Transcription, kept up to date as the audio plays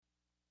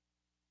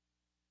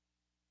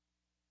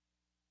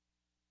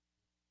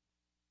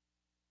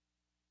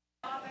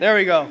There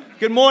we go.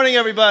 Good morning,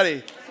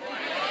 everybody.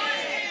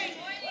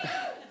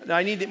 No,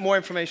 I need more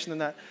information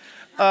than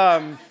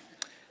that.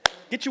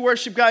 Get your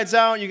worship guides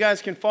out. You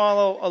guys can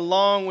follow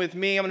along with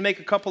me. I'm going to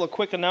make a couple of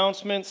quick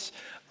announcements.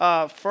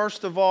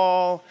 First of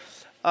all,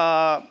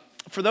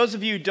 for those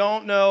of you who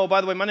don't know,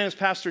 by the way, my name is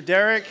Pastor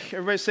Deryck.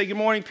 Everybody say good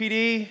morning,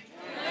 PD.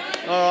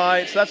 All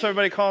right, so that's what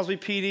everybody calls me,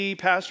 PD,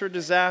 Pastor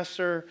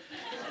Disaster.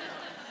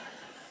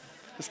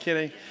 Just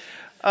kidding.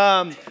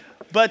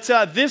 But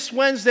this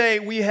Wednesday,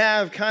 we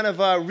have kind of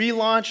a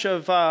relaunch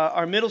of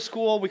our middle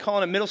school. We call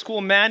it a Middle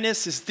School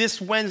Madness. It's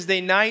this Wednesday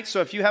night. So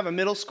if you have a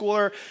middle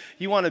schooler,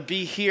 you want to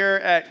be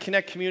here at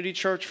Connect Community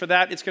Church for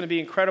that. It's going to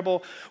be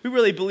incredible. We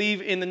really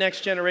believe in the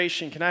next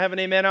generation. Can I have an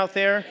amen out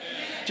there? Amen.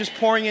 Just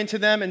pouring into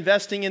them,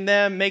 investing in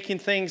them, making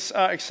things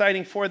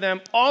exciting for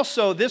them.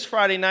 Also, this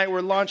Friday night,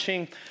 we're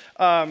launching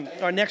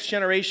our next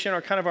generation,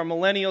 our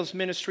millennials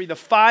ministry, the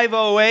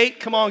 508.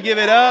 Come on, give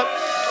it up.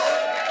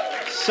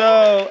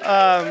 So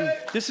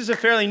this is a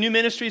fairly new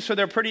ministry, so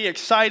they're pretty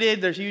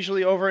excited. They're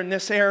usually over in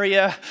this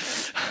area,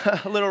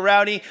 a little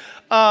rowdy.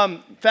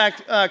 In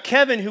fact,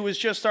 Kevin, who was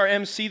just our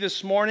MC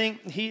this morning,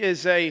 he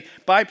is a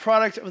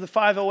byproduct of the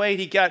 508.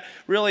 He got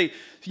really,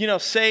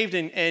 saved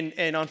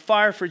and on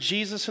fire for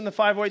Jesus in the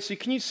 508. So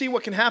can you see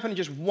what can happen in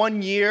just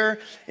 1 year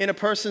in a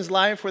person's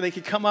life where they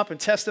could come up and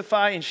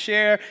testify and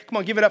share? Come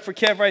on, give it up for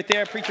Kev right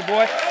there, preacher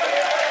boy.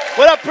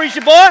 What up,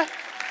 preacher boy?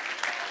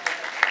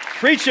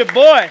 Preacher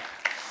boy.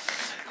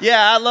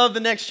 Yeah, I love the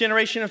next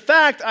generation. In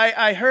fact,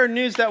 I heard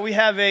news that we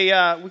have we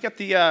got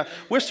the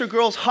Worcester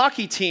girls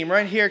hockey team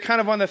right here,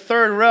 kind of on the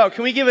third row.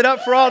 Can we give it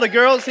up for all the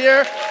girls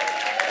here?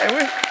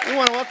 And we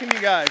want to welcome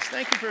you guys.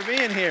 Thank you for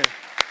being here.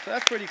 So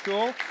that's pretty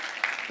cool.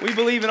 We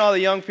believe in all the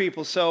young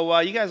people, so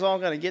you guys all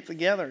got to get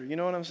together. You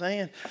know what I'm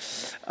saying?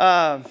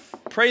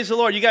 Praise the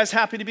Lord. You guys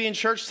happy to be in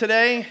church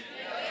today? Yeah.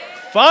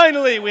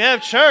 Finally, we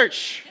have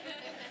church.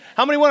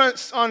 How many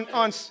went on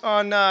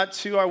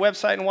to our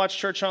website and watched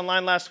church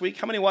online last week?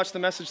 How many watched the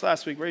message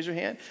last week? Raise your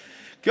hand.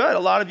 Good. A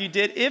lot of you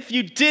did. If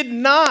you did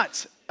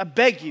not, I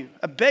beg you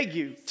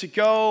to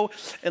go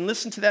and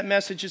listen to that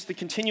message. It's the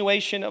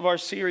continuation of our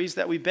series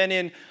that we've been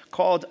in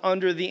called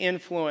Under the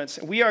Influence.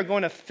 And we are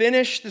going to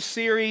finish the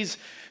series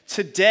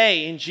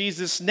today in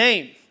Jesus'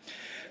 name.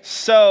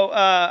 So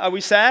are we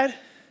sad?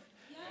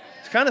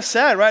 It's kind of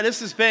sad, right?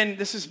 This has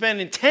been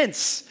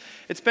intense.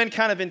 It's been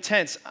kind of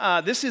intense.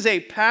 This is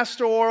a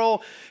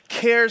pastoral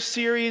care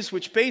series,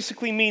 which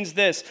basically means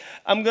this.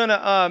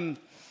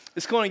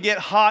 It's going to get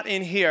hot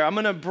in here. I'm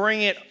going to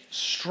bring it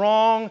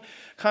strong,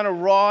 kind of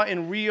raw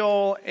and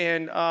real,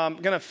 and I'm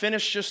going to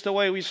finish just the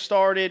way we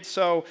started.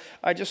 So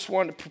I just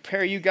want to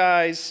prepare you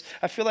guys.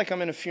 I feel like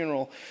I'm in a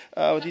funeral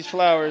with these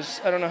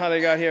flowers. I don't know how they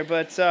got here,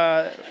 but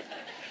I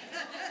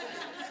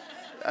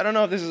don't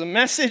know if this is a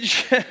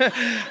message.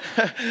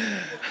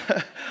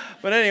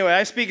 But anyway,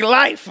 I speak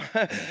life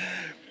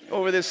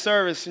over this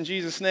service in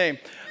Jesus' name.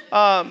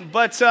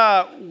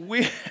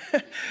 We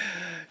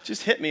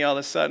just hit me all of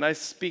a sudden. I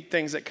speak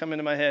things that come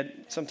into my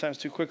head sometimes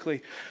too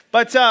quickly.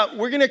 But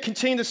we're going to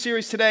continue the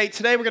series today.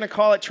 Today we're going to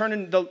call it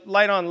Turning the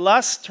Light on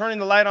Lust. Turning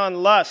the Light on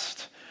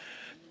Lust.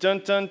 Dun,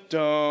 dun,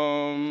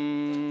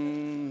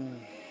 dun.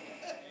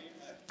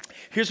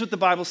 Here's what the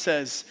Bible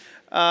says.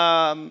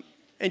 And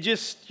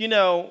just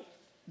know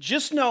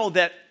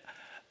that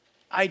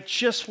I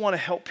just want to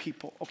help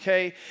people,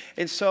 okay?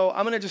 And so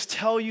I'm going to just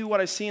tell you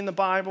what I see in the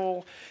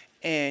Bible,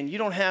 and you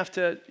don't have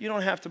to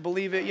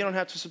believe it. You don't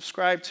have to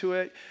subscribe to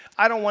it.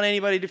 I don't want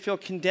anybody to feel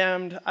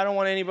condemned. I don't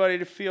want anybody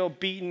to feel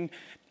beaten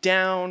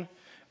down.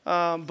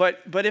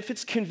 But if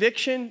it's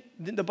conviction,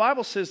 the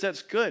Bible says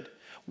that's good.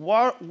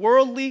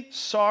 Worldly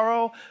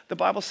sorrow, the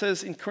Bible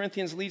says in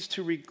Corinthians, leads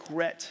to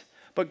regret.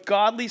 But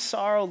godly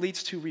sorrow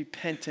leads to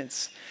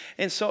repentance.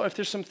 And so if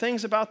there's some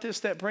things about this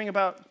that bring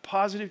about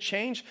positive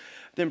change,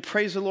 then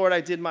praise the Lord, I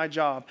did my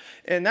job.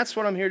 And that's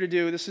what I'm here to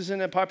do. This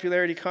isn't a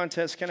popularity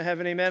contest. Can I have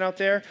an amen out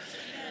there?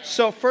 Amen.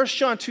 So 1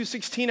 John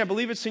 2:16, I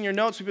believe it's in your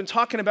notes. We've been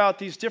talking about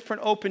these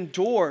different open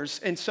doors.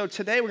 And so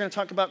today we're going to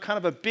talk about kind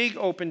of a big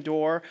open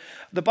door.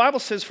 The Bible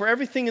says, for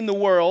everything in the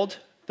world,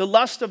 the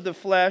lust of the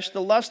flesh,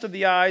 the lust of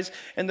the eyes,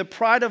 and the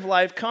pride of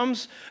life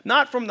comes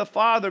not from the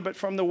Father, but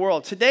from the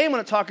world. Today I'm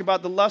going to talk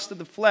about the lust of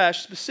the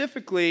flesh,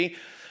 specifically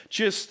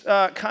just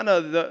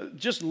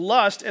just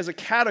lust as a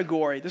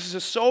category. This is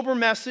a sober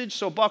message,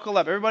 so buckle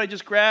up. Everybody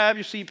just grab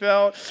your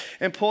seatbelt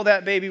and pull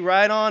that baby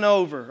right on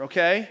over,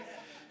 okay?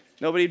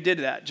 Nobody did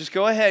that. Just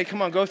go ahead.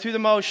 Come on, go through the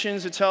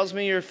motions. It tells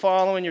me you're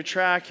following, you're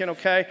tracking,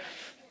 okay?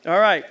 All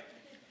right.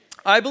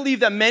 I believe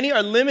that many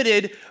are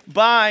limited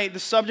by the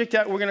subject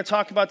that we're going to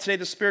talk about today,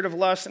 the spirit of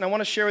lust. And I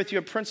want to share with you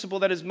a principle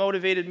that has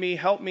motivated me,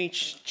 helped me,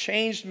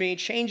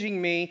 changing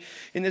me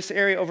in this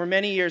area over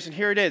many years. And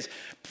here it is.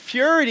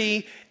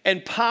 Purity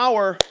and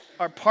power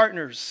are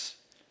partners.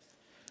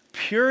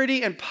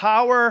 Purity and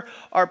power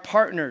are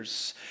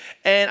partners.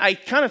 And I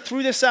kind of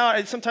threw this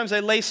out. Sometimes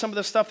I lay some of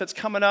the stuff that's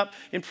coming up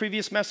in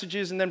previous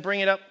messages and then bring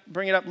it up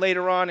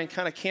later on and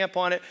kind of camp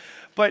on it.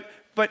 But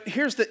but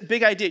here's the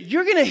big idea.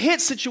 You're going to hit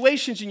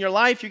situations in your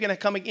life. You're going to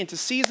come into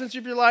seasons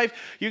of your life.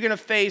 You're going to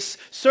face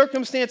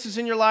circumstances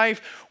in your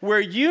life where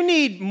you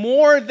need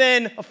more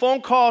than a phone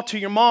call to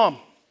your mom.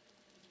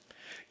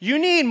 You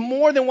need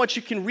more than what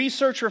you can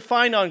research or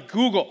find on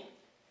Google.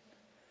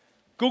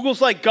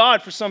 Google's like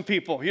God for some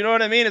people. You know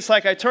what I mean? It's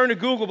like I turn to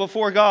Google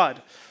before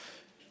God.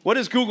 What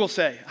does Google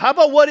say? How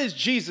about what does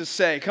Jesus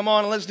say? Come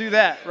on, let's do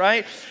that,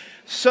 right?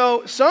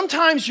 So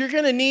sometimes you're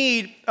going to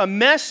need a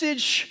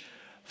message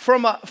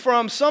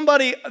from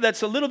somebody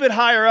that's a little bit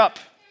higher up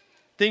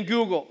than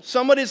Google.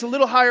 Somebody that's a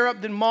little higher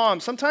up than mom.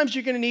 Sometimes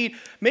you're going to need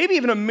maybe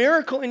even a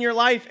miracle in your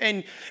life.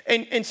 And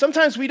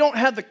sometimes we don't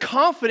have the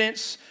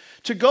confidence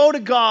to go to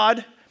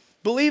God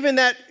believing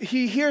that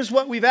he hears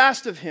what we've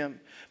asked of him.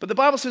 But the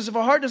Bible says if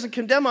our heart doesn't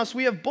condemn us,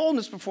 we have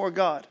boldness before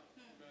God.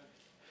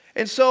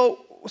 And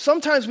so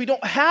sometimes we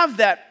don't have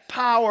that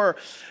power,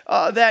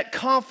 that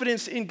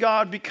confidence in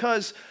God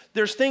because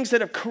there's things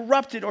that have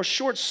corrupted or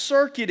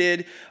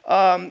short-circuited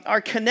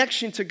our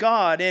connection to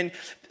God. And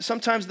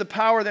sometimes the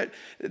power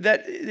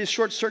that is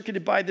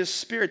short-circuited by this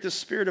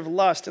spirit of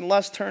lust. And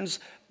lust turns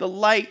the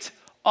light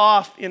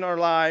off in our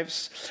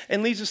lives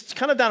and leads us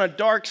kind of down a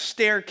dark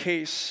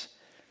staircase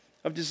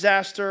of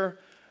disaster,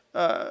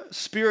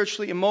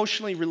 spiritually,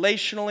 emotionally,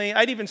 relationally.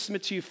 I'd even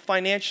submit to you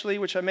financially,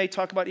 which I may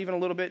talk about even a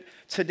little bit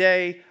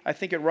today. I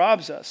think it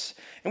robs us.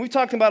 And we've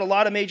talked about a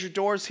lot of major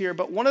doors here,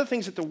 but one of the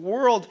things that the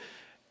world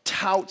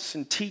touts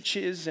and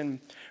teaches and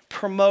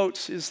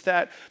promotes is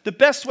that the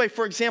best way,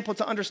 for example,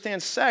 to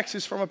understand sex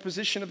is from a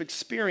position of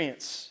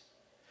experience.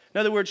 In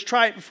other words,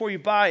 try it before you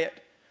buy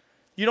it.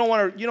 You don't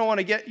want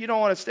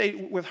to stay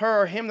with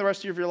her or him the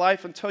rest of your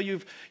life until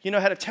you've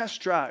had a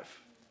test drive.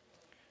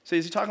 So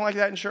is he talking like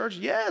that in church?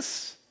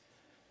 Yes.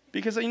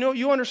 Because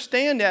you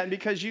understand that, and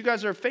because you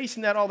guys are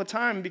facing that all the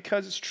time,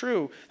 because it's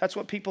true. That's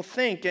what people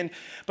think.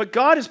 But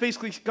God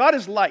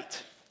is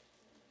light.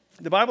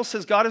 The Bible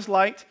says God is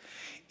light.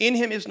 In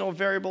him is no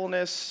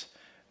variableness,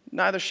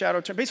 neither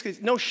shadow. Basically,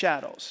 no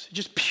shadows,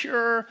 just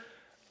pure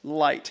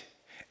light.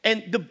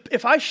 And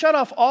if I shut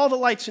off all the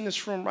lights in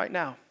this room right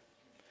now,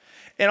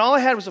 and all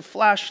I had was a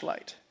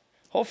flashlight,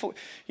 hopefully,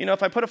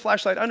 if I put a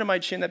flashlight under my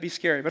chin, that'd be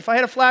scary. But if I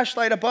had a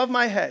flashlight above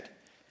my head,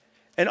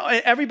 and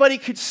everybody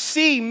could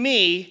see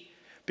me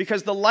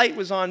because the light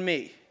was on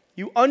me.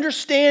 You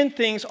understand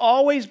things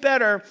always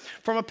better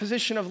from a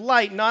position of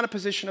light, not a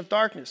position of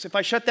darkness. If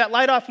I shut that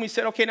light off and we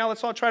said, okay, now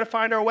let's all try to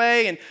find our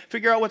way and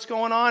figure out what's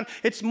going on,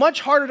 it's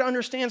much harder to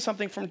understand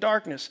something from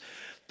darkness.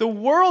 The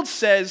world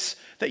says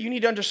that you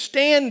need to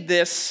understand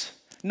this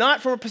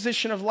not from a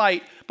position of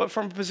light, but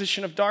from a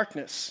position of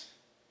darkness.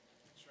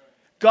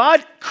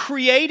 God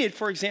created,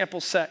 for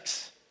example,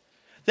 sex.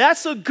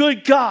 That's a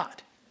good God.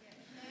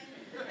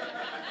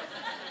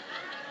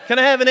 Can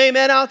I have an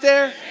amen out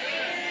there? Amen.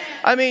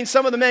 I mean,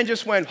 some of the men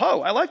just went,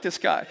 oh, I like this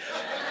guy.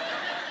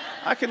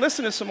 I could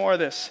listen to some more of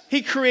this.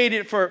 He created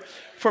it for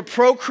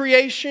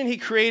procreation. He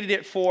created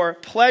it for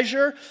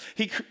pleasure.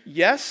 He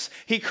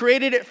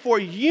created it for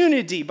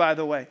unity, by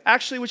the way.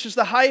 Actually, which is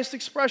the highest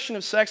expression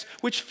of sex,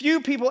 which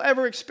few people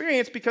ever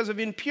experience because of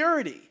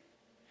impurity.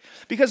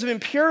 Because of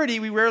impurity,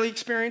 we rarely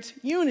experience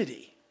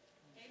unity.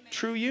 Amen.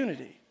 True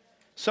unity.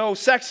 So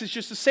sex is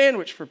just a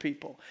sandwich for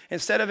people.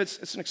 Instead of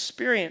it's an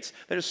experience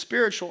that is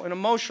spiritual and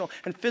emotional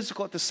and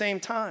physical at the same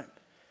time.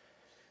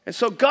 And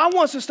so God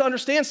wants us to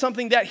understand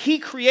something that he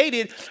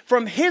created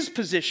from his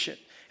position.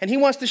 And he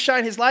wants to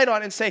shine his light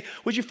on it and say,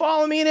 would you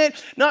follow me in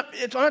it?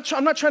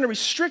 I'm not trying to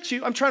restrict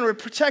you. I'm trying to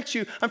protect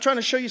you. I'm trying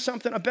to show you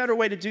something, a better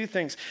way to do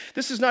things.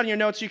 This is not in your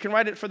notes. You can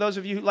write it for those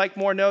of you who like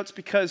more notes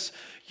because,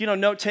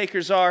 note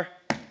takers are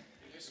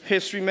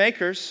history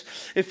makers.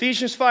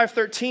 Ephesians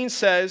 5:13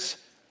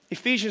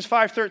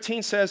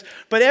 says,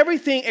 but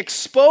everything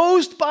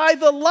exposed by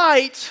the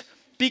light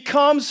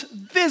becomes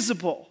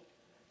visible.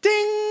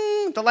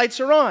 Ding! The lights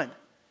are on.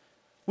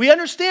 We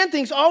understand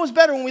things always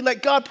better when we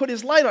let God put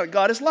his light on it.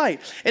 God is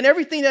light. And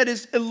everything that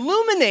is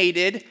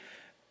illuminated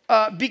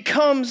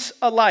becomes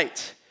a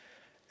light.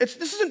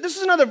 This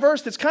is another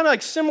verse that's kind of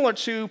like similar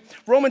to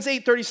Romans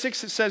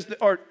 8:36, it says,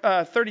 or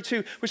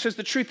 32, which says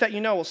the truth that you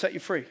know will set you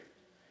free.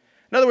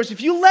 In other words, if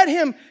you let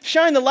him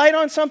shine the light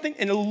on something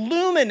and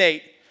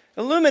illuminate,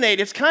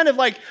 it's kind of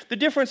like the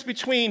difference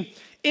between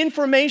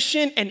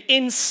information and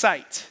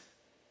insight.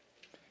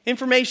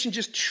 Information,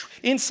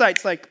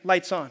 insight's like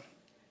lights on.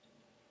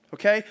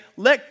 Okay?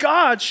 Let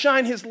God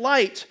shine his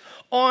light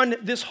on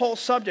this whole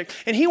subject.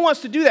 And he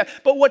wants to do that.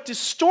 But what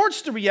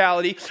distorts the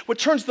reality, what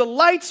turns the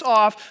lights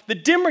off, the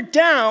dimmer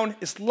down,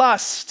 is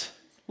lust.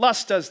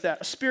 Lust does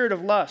that, a spirit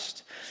of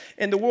lust.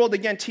 And the world,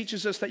 again,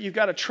 teaches us that you've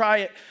got to try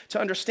it to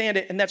understand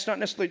it, and that's not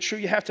necessarily true.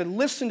 You have to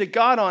listen to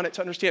God on it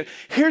to understand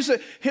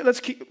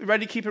it.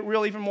 Ready to keep it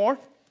real even more?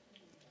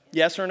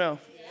 Yes or no?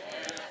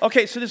 Yes.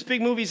 Okay, so this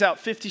big movie's out,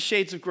 50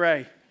 Shades of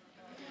Grey.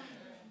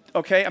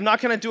 Okay, I'm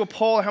not going to do a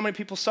poll on how many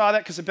people saw that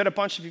because I bet a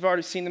bunch of you have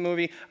already seen the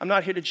movie. I'm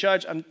not here to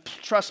judge.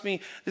 Trust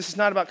me, this is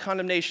not about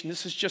condemnation.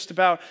 This is just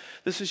about,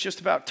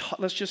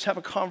 let's just have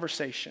a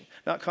conversation,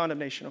 not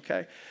condemnation,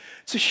 okay?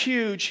 It's a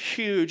huge,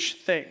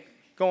 huge thing.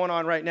 going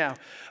on right now,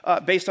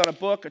 based on a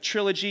book, a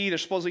trilogy. They're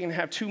supposedly going to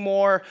have 2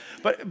 more.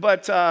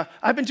 But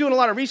I've been doing a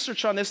lot of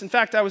research on this. In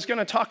fact, I was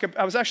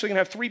actually going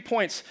to have 3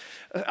 points.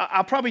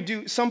 I'll probably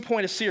do some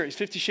point a series,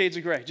 50 Shades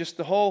of Grey, just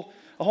a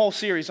whole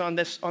series on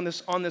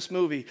this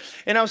movie.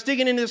 And I was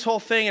digging into this whole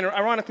thing, and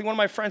ironically, one of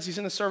my friends, he's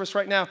in the service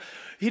right now,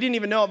 he didn't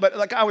even know it, but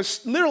like I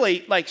was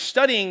literally like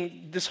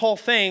studying this whole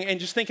thing and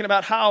just thinking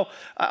about how,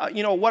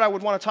 what I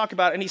would want to talk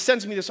about. And he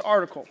sends me this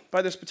article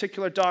by this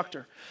particular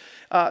doctor,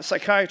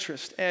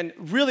 psychiatrist, and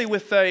really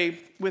with a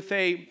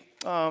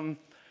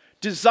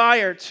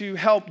desire to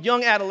help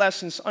young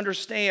adolescents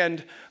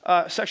understand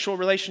sexual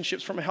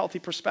relationships from a healthy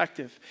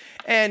perspective.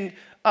 And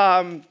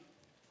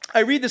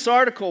I read this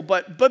article,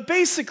 but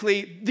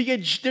basically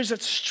there's a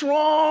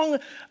strong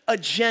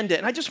agenda.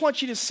 And I just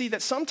want you to see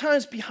that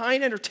sometimes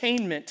behind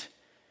entertainment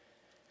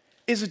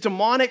is a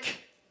demonic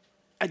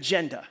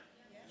agenda.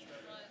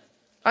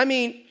 I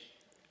mean,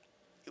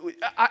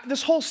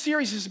 this whole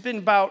series has been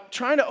about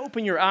trying to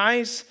open your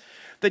eyes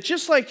that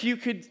just like you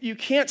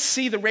can't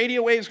see the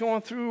radio waves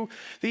going through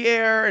the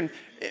air,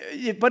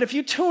 but if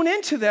you tune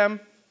into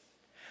them,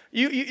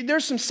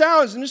 there's some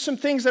sounds and there's some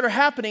things that are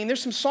happening.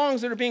 There's some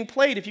songs that are being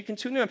played if you can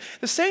tune in.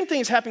 The same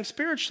thing is happening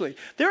spiritually.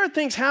 There are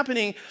things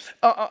happening.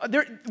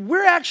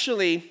 We're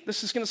actually,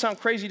 this is going to sound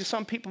crazy to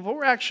some people, but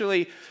we're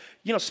actually,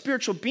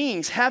 spiritual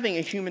beings having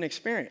a human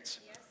experience.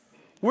 Yes.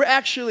 We're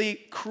actually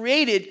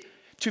created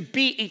to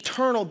be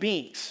eternal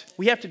beings.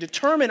 We have to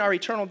determine our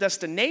eternal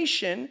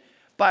destination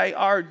by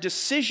our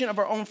decision of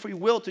our own free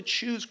will to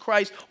choose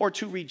Christ or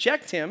to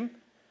reject him.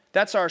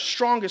 That's our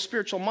strongest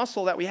spiritual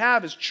muscle that we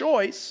have is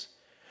choice.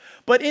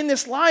 But in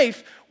this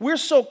life, we're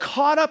so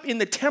caught up in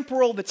the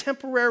temporal, the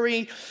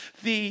temporary,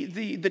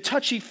 the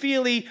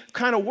touchy-feely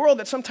kind of world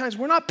that sometimes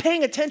we're not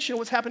paying attention to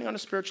what's happening on a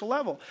spiritual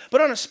level.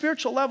 But on a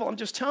spiritual level, I'm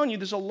just telling you,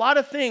 there's a lot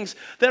of things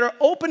that are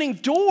opening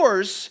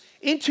doors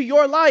into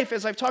your life,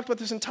 as I've talked about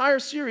this entire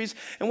series,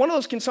 and one of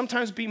those can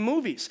sometimes be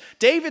movies.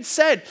 David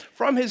said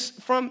from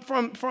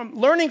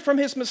learning from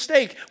his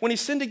mistake when he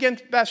sinned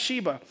against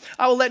Bathsheba,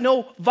 I will let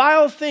no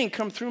vile thing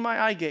come through my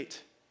eye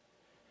gate.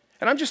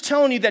 And I'm just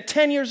telling you that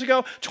 10 years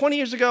ago, 20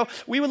 years ago,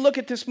 we would look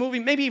at this movie,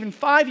 maybe even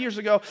 5 years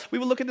ago, we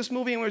would look at this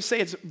movie and we would say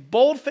it's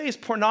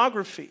bold-faced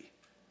pornography.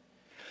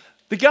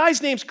 The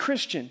guy's name's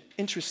Christian.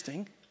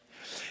 Interesting.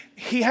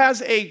 He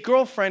has a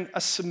girlfriend,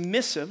 a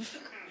submissive,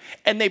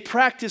 and they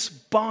practice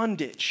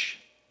bondage.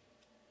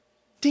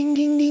 Ding,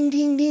 ding, ding,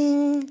 ding,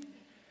 ding.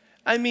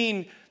 I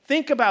mean,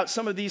 think about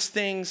some of these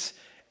things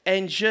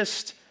and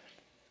just,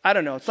 I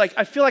don't know. It's like,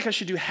 I feel like I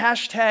should do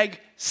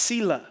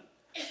 #Selah.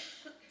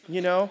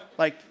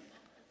 Like,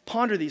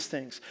 ponder these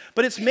things.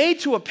 But it's made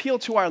to appeal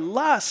to our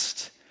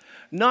lust,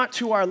 not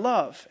to our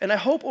love. And I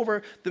hope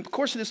over the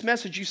course of this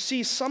message you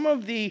see some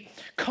of the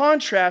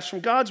contrast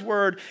from God's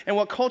word and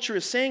what culture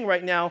is saying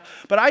right now.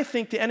 But I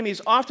think the enemy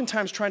is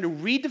oftentimes trying to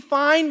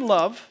redefine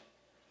love,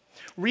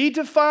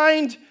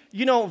 redefine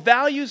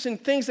values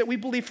and things that we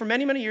believe for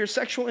many, many years,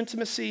 sexual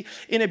intimacy,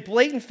 in a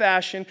blatant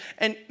fashion.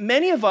 And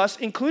many of us,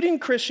 including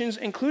Christians,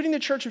 including the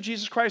Church of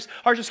Jesus Christ,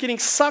 are just getting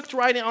sucked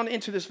right on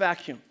into this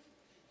vacuum.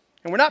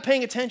 And we're not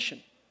paying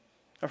attention.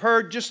 I've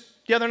heard just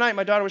the other night,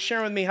 my daughter was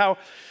sharing with me how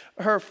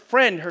her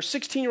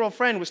 16-year-old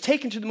friend, was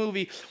taken to the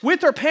movie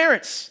with her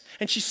parents.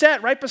 And she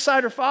sat right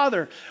beside her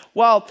father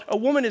while a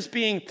woman is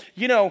being,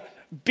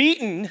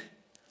 beaten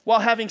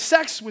while having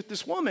sex with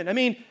this woman. I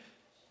mean,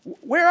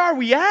 where are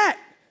we at?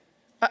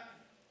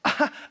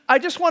 I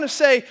just want to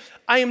say,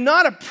 I am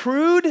not a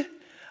prude.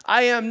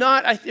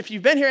 If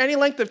you've been here any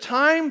length of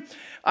time,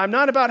 I'm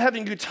not about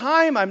having a good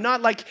time. I'm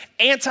not like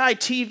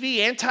anti-TV,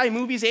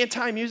 anti-movies,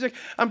 anti-music.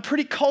 I'm a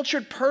pretty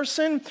cultured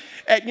person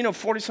at,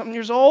 40-something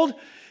years old.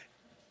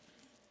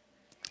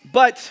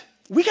 But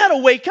we got to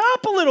wake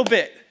up a little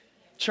bit.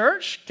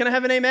 Church, can I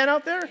have an amen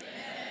out there? Amen.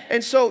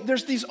 And so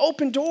there's these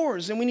open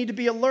doors, and we need to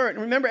be alert.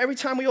 And remember, every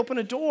time we open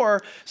a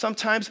door,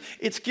 sometimes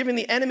it's giving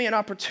the enemy an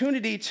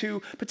opportunity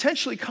to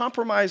potentially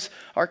compromise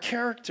our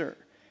character.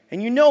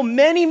 And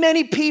many,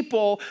 many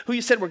people who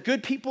you said were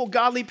good people,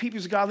 godly people. He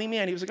was a godly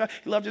man. He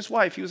loved his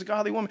wife. He was a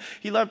godly woman.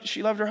 She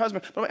loved her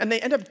husband. And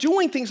they end up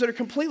doing things that are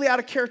completely out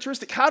of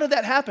characteristic. How did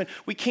that happen?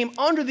 We came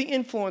under the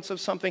influence of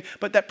something,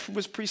 but that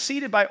was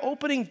preceded by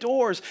opening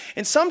doors.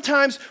 And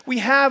sometimes we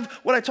have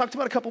what I talked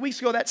about a couple weeks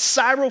ago, that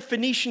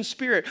Syro-Phoenician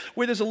spirit,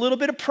 where there's a little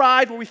bit of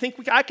pride, where we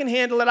think I can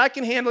handle it.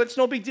 It's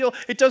no big deal.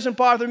 It doesn't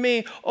bother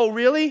me. Oh,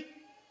 really?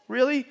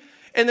 Really?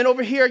 And then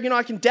over here,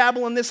 I can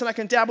dabble in this and I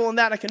can dabble in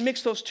that. I can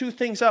mix those two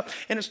things up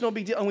and it's no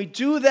big deal. And we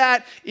do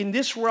that in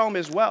this realm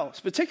as well,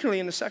 particularly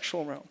in the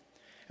sexual realm.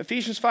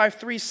 Ephesians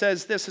 5:3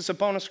 says this, it's a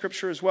bonus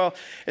scripture as well.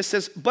 It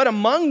says, but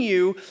among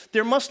you,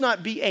 there must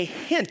not be a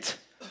hint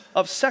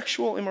of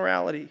sexual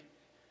immorality.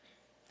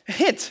 A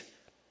hint.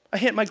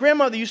 My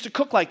grandmother used to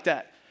cook like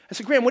that. I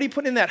said, Graham, what do you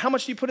put in that? How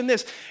much do you put in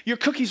this? Your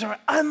cookies are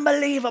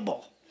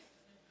unbelievable.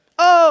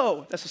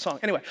 Oh, that's a song.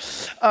 Anyway,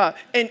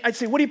 and I'd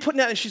say, what are you putting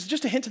out? And she's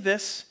just a hint of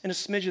this and a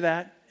smidge of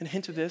that and a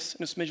hint of this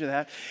and a smidge of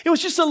that. It was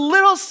just a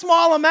little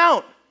small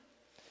amount.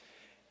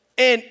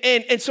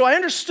 And so I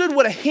understood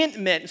what a hint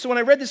meant. So when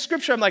I read this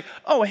scripture, I'm like,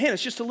 oh, a hint,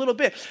 it's just a little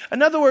bit.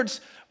 In other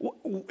words,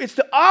 it's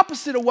the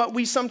opposite of what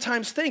we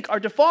sometimes think. Our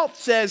default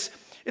says,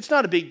 it's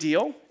not a big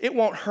deal. It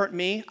won't hurt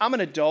me. I'm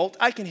an adult.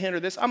 I can handle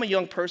this. I'm a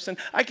young person.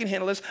 I can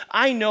handle this.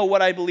 I know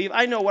what I believe.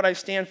 I know what I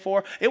stand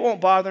for. It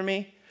won't bother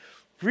me.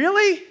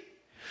 Really?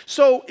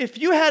 So if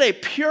you had a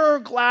pure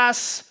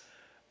glass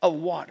of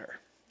water,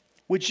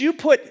 would you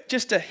put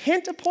just a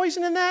hint of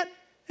poison in that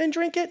and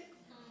drink it?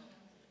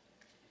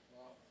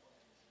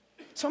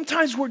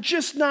 Sometimes we're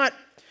just not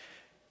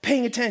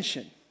paying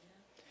attention.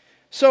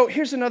 So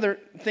here's another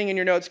thing in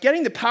your notes.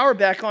 Getting the power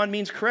back on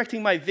means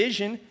correcting my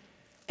vision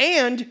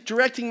and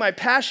directing my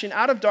passion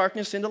out of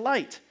darkness into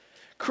light.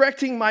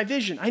 Correcting my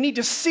vision. I need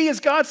to see as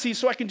God sees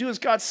so I can do as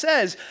God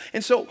says.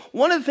 And so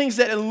one of the things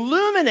that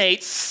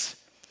illuminates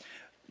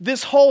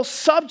this whole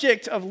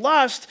subject of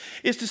lust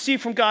is to see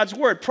from God's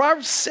word.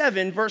 Proverbs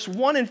 7, verse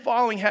 1 and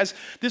following has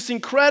this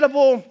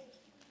incredible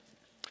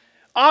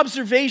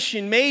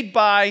observation made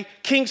by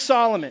King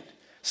Solomon.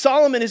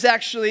 Solomon is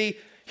actually,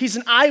 he's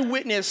an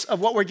eyewitness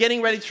of what we're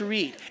getting ready to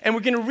read. And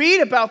we're going to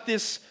read about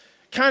this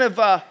kind of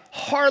a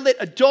harlot,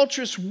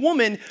 adulterous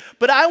woman,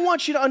 but I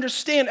want you to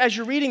understand as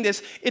you're reading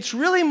this, it's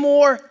really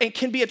more and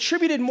can be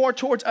attributed more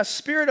towards a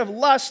spirit of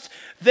lust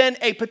than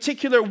a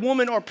particular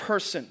woman or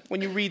person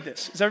when you read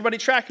this. Is everybody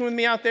tracking with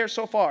me out there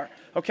so far?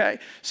 Okay?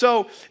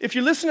 So if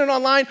you're listening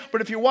online,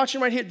 but if you're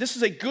watching right here, this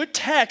is a good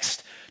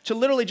text to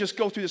literally just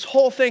go through this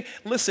whole thing.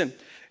 Listen,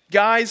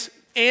 guys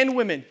and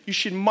women, you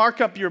should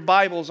mark up your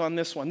Bibles on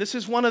this one. This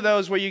is one of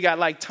those where you got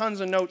like tons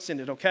of notes in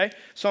it, okay?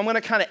 So I'm going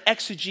to kind of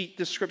exegete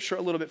this scripture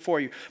a little bit for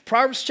you.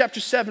 Proverbs chapter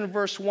 7,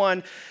 verse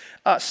 1,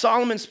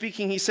 Solomon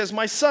speaking, he says,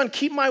 my son,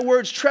 keep my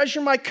words,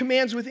 treasure my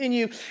commands within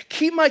you,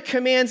 keep my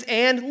commands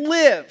and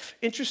live.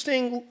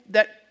 Interesting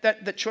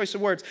that choice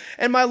of words.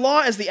 And my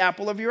law is the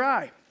apple of your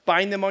eye.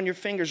 Bind them on your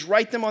fingers,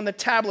 write them on the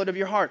tablet of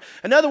your heart.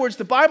 In other words,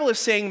 the Bible is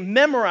saying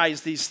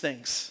memorize these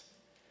things.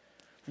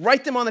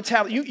 Write them on the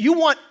tablet.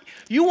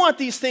 You want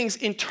these things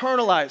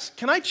internalized.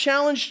 Can I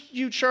challenge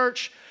you,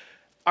 church?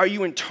 Are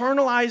you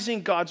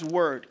internalizing God's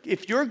word?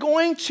 If you're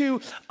going to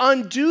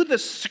undo the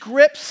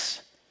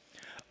scripts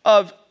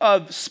of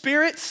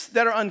spirits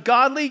that are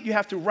ungodly, you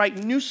have to write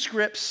new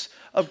scripts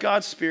of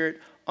God's spirit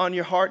on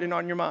your heart and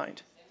on your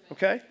mind.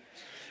 Okay?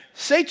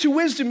 Say to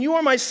wisdom, you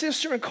are my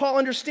sister, and call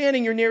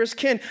understanding your nearest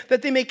kin,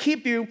 that they may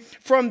keep you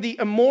from the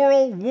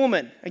immoral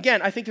woman.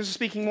 Again, I think this is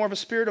speaking more of a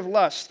spirit of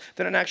lust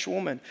than an actual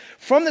woman.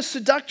 From the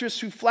seductress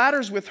who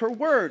flatters with her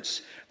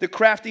words, the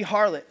crafty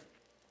harlot.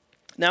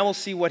 Now we'll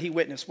see what he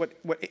witnessed,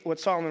 what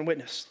Solomon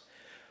witnessed.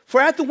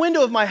 For at the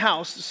window of my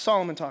house, this is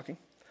Solomon talking,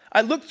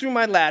 I looked through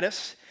my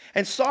lattice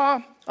and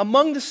saw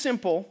among the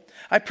simple,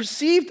 I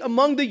perceived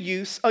among the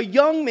youths a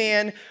young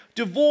man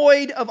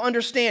devoid of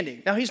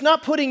understanding. Now he's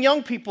not putting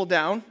young people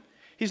down.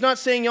 He's not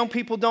saying young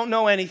people don't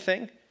know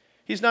anything.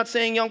 He's not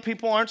saying young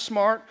people aren't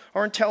smart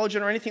or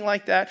intelligent or anything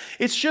like that.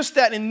 It's just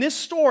that in this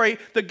story,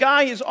 the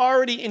guy is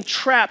already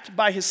entrapped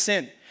by his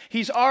sin.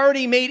 He's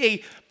already made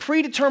a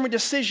predetermined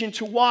decision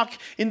to walk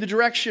in the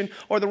direction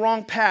or the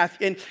wrong path.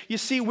 And you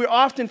see, we're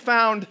often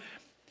found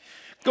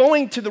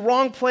going to the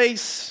wrong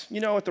place,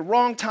 at the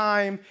wrong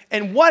time.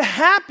 And what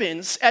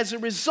happens as a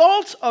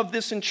result of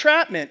this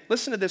entrapment,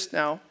 listen to this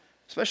now,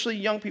 especially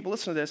young people,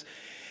 listen to this.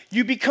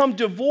 You become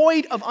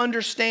devoid of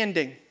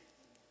understanding.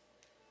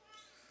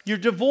 You're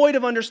devoid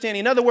of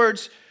understanding. In other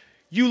words,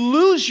 you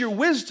lose your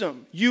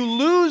wisdom. You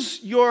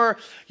lose your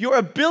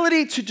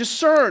ability to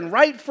discern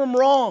right from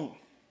wrong.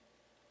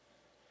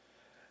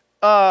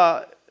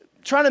 Trying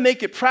to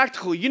make it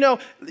practical. You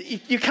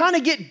kind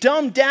of get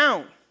dumbed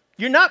down.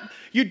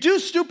 You do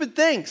stupid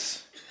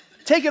things.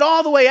 Take it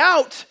all the way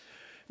out.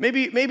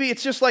 Maybe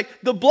it's just like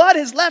the blood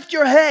has left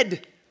your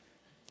head.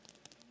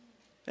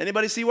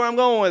 Anybody see where I'm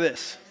going with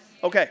this?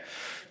 Okay.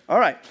 All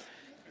right.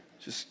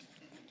 Just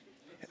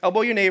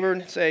elbow your neighbor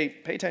and say,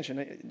 pay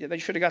attention. They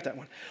should have got that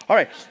one. All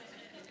right.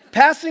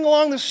 Passing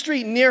along the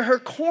street near her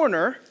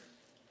corner,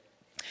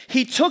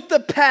 he took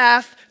the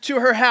path to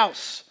her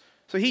house.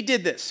 So he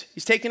did this.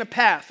 He's taking a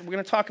path. We're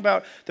going to talk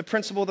about the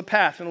principle of the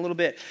path in a little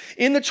bit.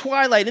 In the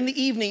twilight, in the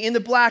evening, in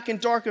the black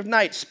and dark of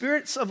night,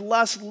 spirits of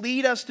lust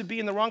lead us to be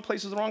in the wrong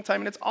place at the wrong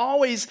time, and it's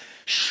always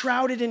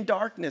shrouded in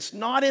darkness,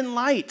 not in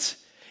light.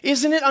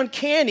 Isn't it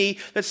uncanny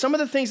that some of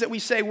the things that we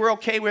say we're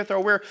okay with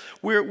or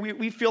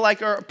we feel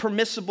like are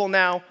permissible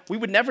now, we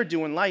would never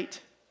do in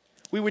light?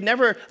 We would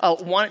never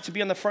want it to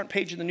be on the front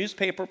page of the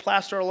newspaper,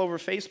 plaster all over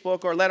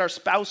Facebook, or let our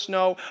spouse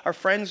know, our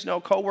friends know,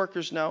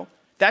 coworkers know.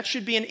 That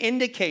should be an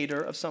indicator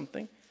of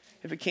something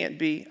if it can't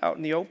be out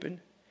in the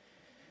open.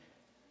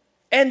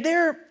 And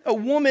there a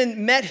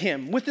woman met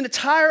him with an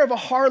attire of a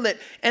harlot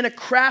and a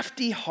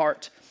crafty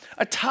heart.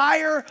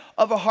 Attire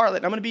of a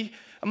harlot. I'm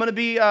going to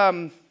be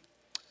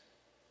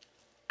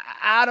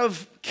out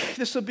of,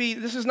 this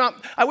is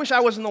not, I wish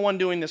I wasn't the one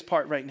doing this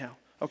part right now,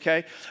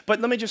 okay?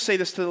 But let me just say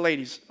this to the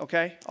ladies,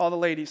 okay? All the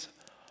ladies.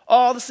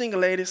 All the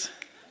single ladies.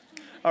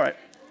 All right.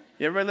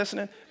 You everybody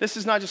listening? This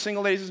is not just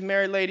single ladies, it's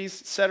married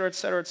ladies, et cetera, et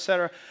cetera, et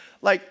cetera.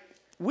 Like,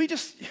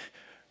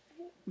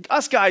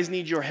 us guys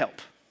need your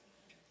help.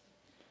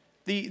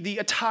 The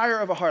attire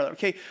of a harlot,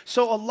 okay?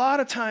 So a lot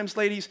of times,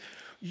 ladies,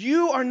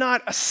 you are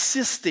not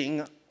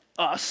assisting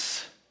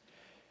us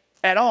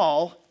at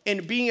all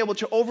in being able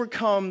to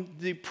overcome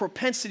the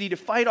propensity to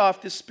fight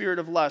off this spirit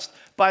of lust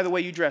by the way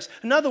you dress.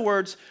 In other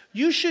words,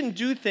 you shouldn't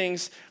do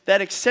things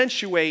that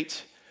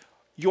accentuate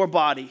your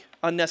body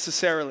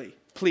unnecessarily,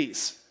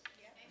 please.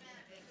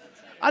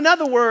 In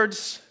other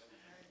words,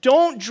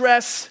 don't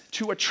dress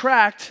to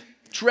attract,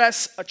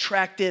 dress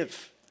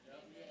attractive.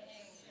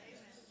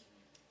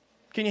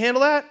 Can you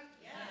handle that?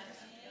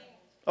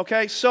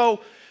 Okay, so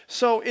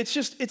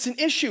it's an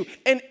issue.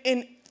 And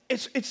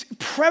it's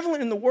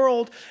prevalent in the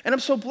world, and I'm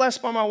so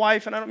blessed by my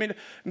wife, and I don't mean to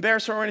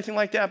embarrass her or anything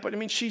like that, but I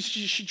mean,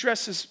 she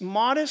dresses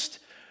modest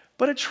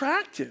but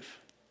attractive,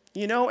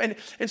 you know? And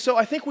so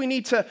I think we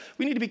need to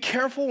be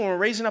careful when we're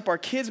raising up our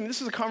kids. I mean,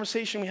 this is a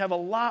conversation we have a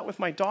lot with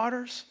my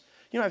daughters.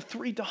 You know, I have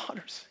 3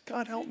 daughters.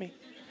 God help me.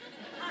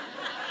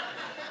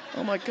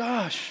 Oh my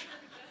gosh.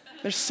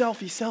 There's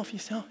selfie. Selfie.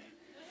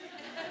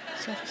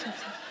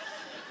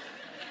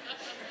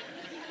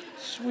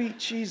 Sweet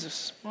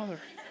Jesus, Mother,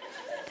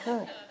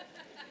 Pearl,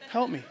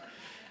 help me.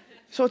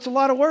 So it's a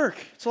lot of work.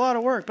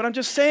 But I'm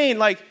just saying,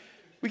 like,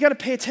 we got to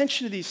pay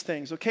attention to these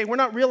things, okay? We're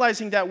not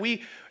realizing that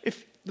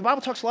if the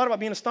Bible talks a lot about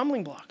being a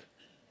stumbling block.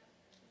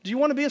 Do you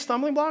want to be a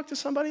stumbling block to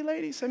somebody,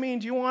 ladies? I mean,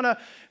 do you want to,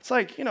 it's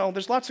like, you know,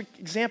 there's lots of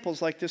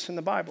examples like this in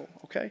the Bible,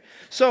 okay?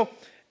 So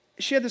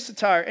she had this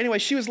attire. Anyway,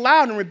 she was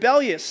loud and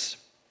rebellious.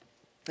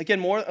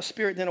 Again, more a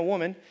spirit than a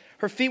woman.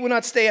 Her feet would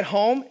not stay at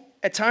home.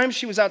 At times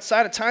she was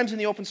outside, at times in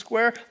the open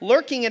square,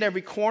 lurking at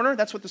every corner.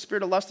 That's what the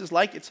spirit of lust is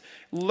like. It's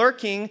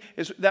lurking,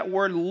 is that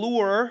word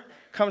lure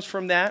comes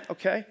from that,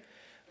 okay?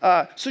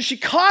 So she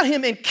caught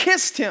him and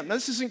kissed him. Now,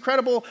 this is an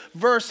incredible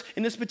verse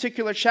in this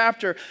particular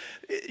chapter.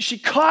 She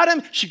caught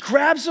him, she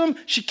grabs him,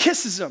 she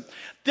kisses him.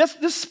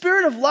 This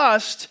spirit of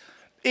lust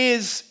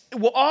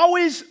will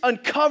always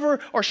uncover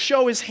or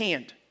show his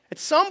hand. At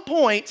some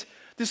point,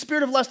 the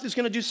spirit of lust is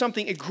going to do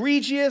something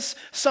egregious,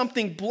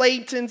 something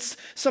blatant,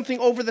 something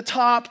over the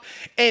top.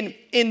 And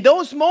in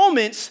those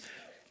moments,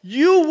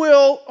 you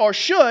will or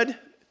should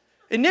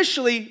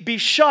initially be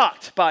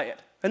shocked by it.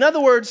 In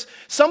other words,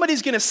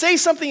 somebody's going to say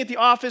something at the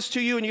office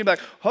to you, and you're going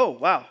to be like, oh,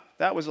 wow,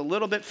 that was a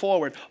little bit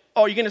forward.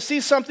 Or you're going to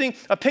see something,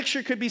 a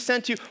picture could be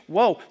sent to you.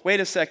 Whoa,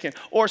 wait a second.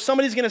 Or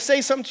somebody's going to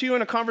say something to you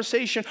in a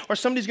conversation, or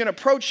somebody's going to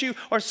approach you,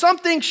 or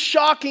something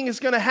shocking is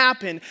going to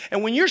happen.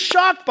 And when you're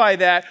shocked by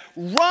that,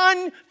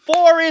 run,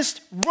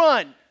 Forrest,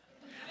 run.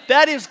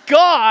 That is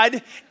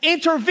God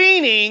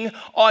intervening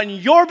on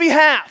your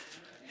behalf.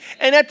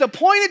 And at the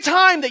point in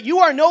time that you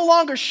are no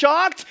longer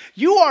shocked,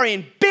 you are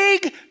in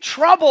big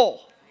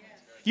trouble.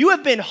 You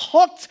have been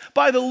hooked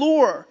by the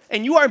lure,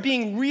 and you are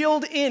being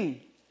reeled in.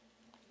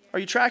 Are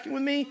you tracking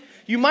with me?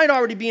 You might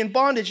already be in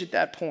bondage at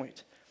that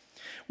point.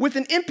 With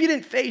an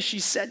impudent face, she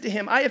said to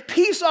him, I have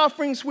peace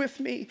offerings with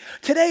me.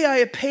 Today I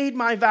have paid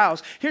my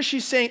vows. Here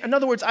she's saying, in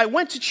other words, I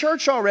went to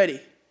church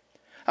already.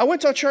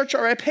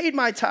 I paid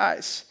my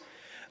tithes.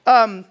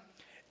 And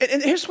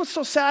here's what's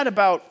so sad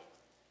about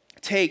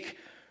take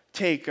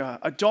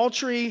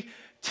adultery,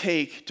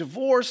 take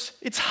divorce.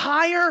 It's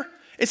high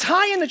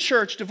in the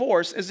church,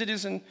 divorce, as it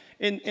is in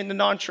the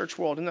non-church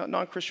world, in the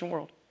non-Christian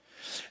world.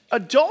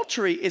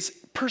 Adultery is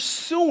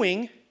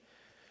pursuing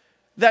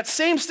that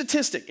same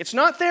statistic. It's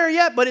not there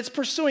yet, but it's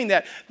pursuing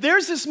that.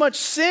 There's as much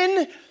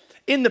sin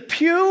in the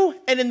pew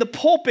and in the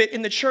pulpit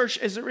in the church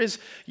as there is,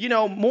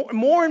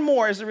 more and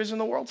more as there is in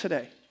the world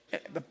today.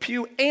 The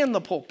pew and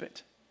the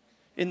pulpit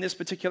in this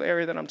particular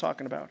area that I'm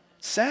talking about.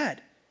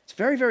 Sad. It's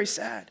very, very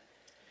sad.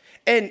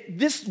 And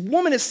this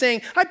woman is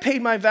saying, I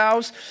paid my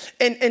vows.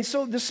 And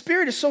so the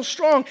spirit is so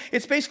strong,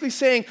 it's basically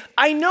saying,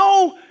 I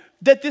know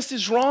that this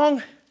is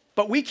wrong,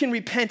 but we can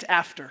repent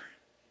after.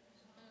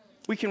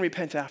 We can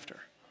repent after.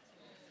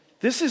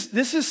 This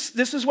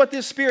is what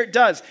this spirit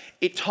does.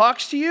 It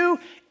talks to you,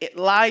 it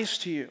lies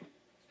to you.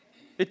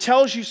 It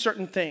tells you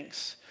certain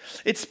things.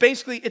 It's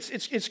basically,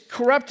 it's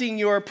corrupting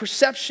your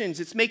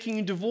perceptions. It's making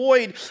you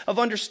devoid of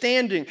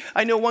understanding.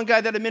 I know one guy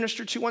that I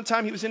ministered to one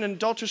time, he was in an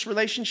adulterous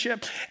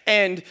relationship,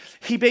 and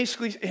he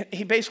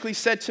basically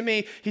said to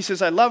me, he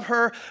says, I love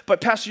her,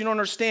 but Pastor, you don't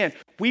understand.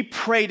 We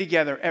pray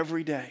together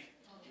every day.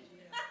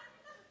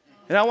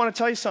 And I want to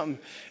tell you something.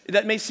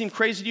 That may seem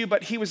crazy to you,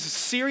 but he was as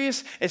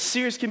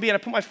serious can be. And I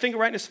put my finger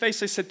right in his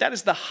face. I said, that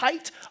is the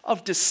height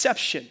of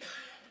deception.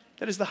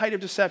 That is the height of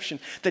deception.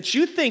 That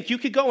you think you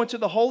could go into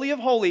the Holy of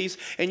Holies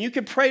and you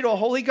could pray to a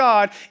holy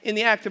God in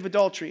the act of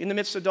adultery, in the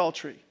midst of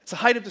adultery. It's the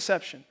height of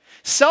deception.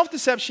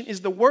 Self-deception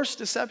is the worst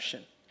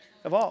deception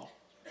of all.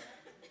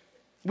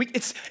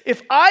 If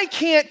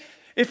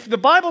the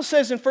Bible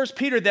says in 1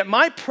 Peter that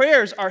my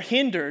prayers are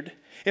hindered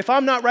if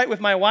I'm not right with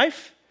my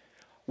wife,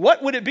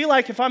 what would it be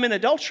like if I'm in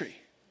adultery?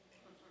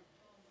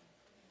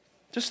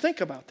 Just think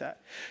about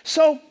that.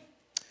 So,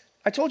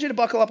 I told you to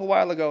buckle up a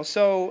while ago,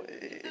 so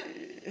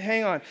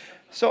hang on.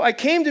 So I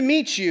came to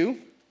meet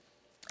you.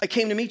 I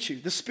came to meet you.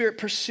 The Spirit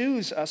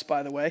pursues us,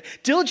 by the way,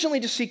 diligently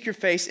to seek your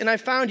face, and I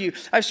found you.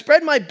 I've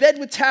spread my bed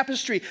with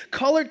tapestry,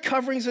 colored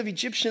coverings of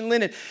Egyptian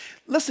linen.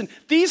 Listen,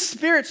 these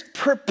spirits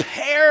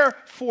prepare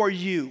for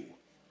you.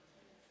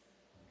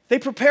 They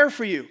prepare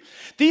for you.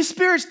 These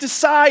spirits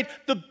decide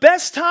the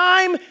best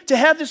time to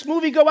have this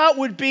movie go out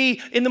would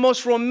be in the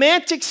most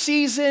romantic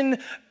season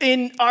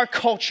in our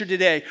culture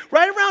today.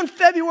 Right around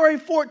February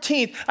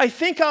 14th, I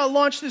think I'll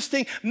launch this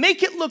thing.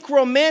 Make it look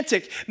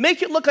romantic.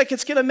 Make it look like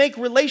it's going to make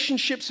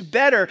relationships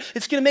better.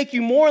 It's going to make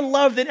you more in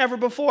love than ever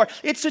before.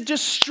 It's a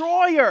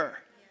destroyer.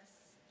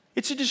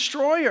 It's a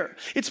destroyer.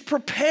 It's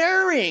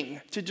preparing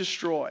to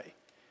destroy.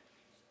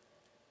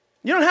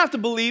 You don't have to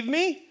believe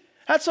me.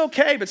 That's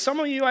okay, but some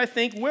of you, I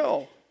think,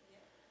 will.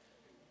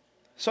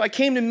 So I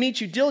came to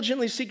meet you,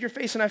 diligently seek your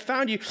face, and I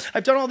found you.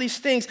 I've done all these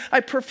things. I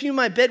perfume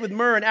my bed with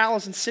myrrh and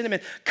aloes and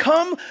cinnamon.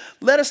 Come,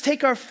 let us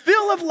take our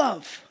fill of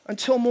love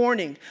until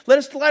morning. Let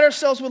us delight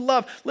ourselves with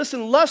love.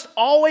 Listen, lust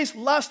always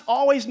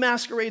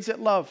masquerades at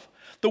love.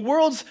 The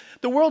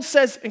world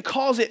says and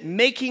calls it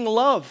making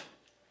love.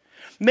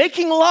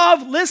 Making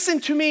love, listen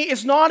to me,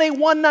 is not a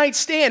one-night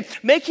stand.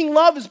 Making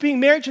love is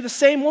being married to the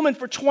same woman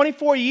for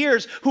 24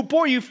 years who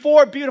bore you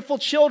 4 beautiful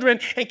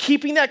children and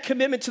keeping that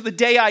commitment to the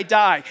day I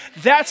die.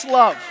 That's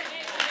love.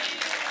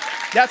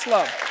 That's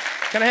love.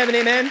 Can I have an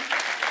amen?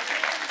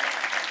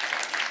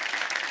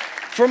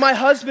 For my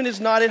husband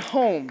is not at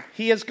home.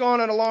 He has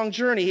gone on a long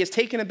journey. He has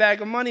taken a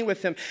bag of money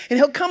with him, and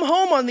he'll come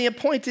home on the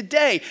appointed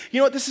day. You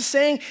know what this is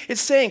saying? It's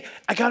saying,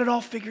 I got it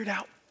all figured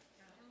out.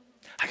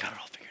 I got it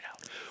all figured out.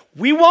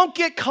 We won't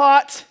get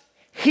caught.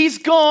 He's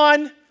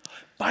gone.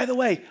 By the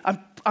way,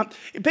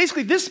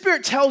 basically this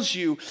spirit tells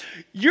you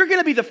you're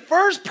going to be the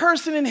first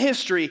person in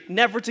history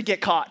never to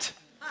get caught.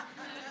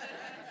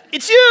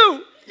 It's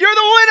you. You're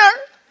the winner.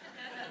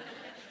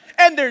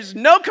 And there's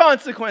no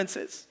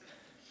consequences.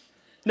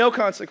 No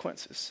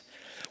consequences.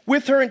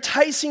 With her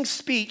enticing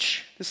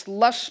speech, this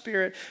lust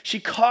spirit, she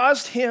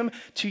caused him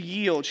to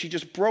yield. She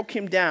just broke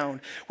him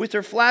down. With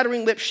her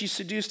flattering lips, she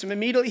seduced him.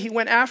 Immediately, he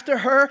went after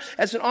her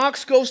as an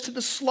ox goes to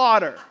the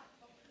slaughter,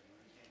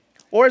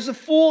 or as a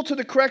fool to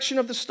the correction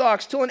of the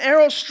stocks, till an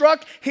arrow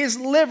struck his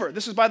liver.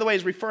 This is, by the way,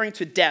 is referring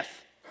to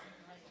death.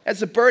 As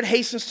the bird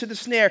hastens to the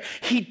snare,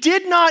 he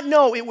did not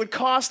know it would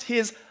cost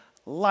his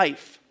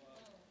life.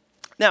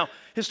 Now,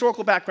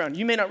 historical background.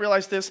 You may not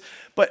realize this,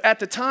 but at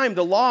the time,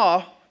 the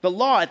law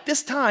at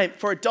this time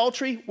for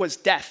adultery was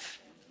death.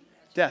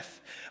 Death.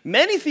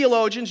 Many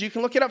theologians, you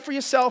can look it up for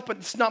yourself, but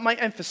it's not my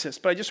emphasis,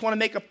 but I just want to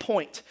make a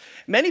point.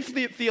 Many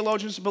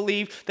theologians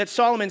believe that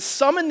Solomon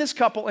summoned this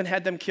couple and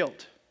had them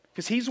killed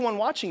because he's the one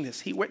watching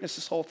this. He witnessed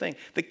this whole thing.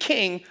 The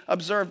king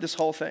observed this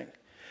whole thing.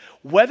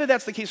 Whether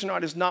that's the case or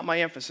not is not my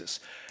emphasis.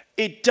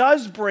 It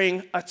does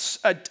bring a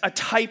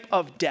type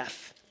of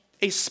death,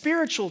 a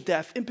spiritual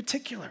death in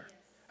particular,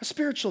 a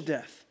spiritual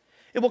death.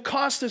 It will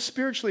cost us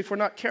spiritually if we're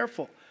not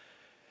careful.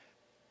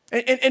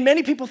 And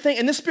many people think,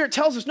 and this spirit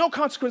tells us, no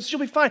consequences,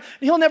 you'll be fine.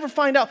 He'll never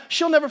find out.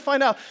 She'll never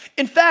find out.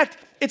 In fact,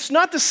 it's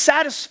not the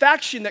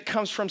satisfaction that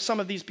comes from some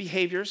of these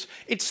behaviors.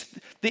 It's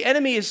the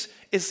enemy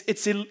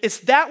it's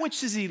that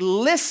which is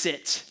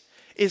illicit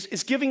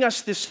is giving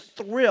us this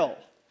thrill.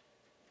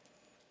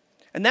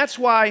 And that's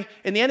why,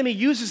 and the enemy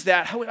uses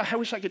that. I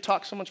wish I could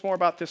talk so much more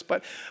about this,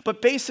 but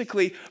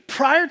basically,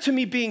 prior to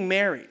me being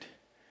married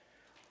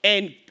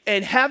and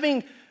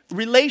having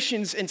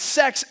relations and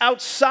sex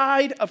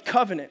outside of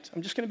covenant.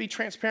 I'm just going to be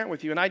transparent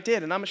with you, and I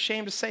did, and I'm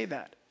ashamed to say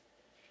that.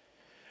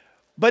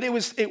 But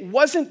it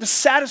wasn't the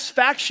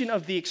satisfaction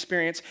of the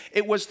experience,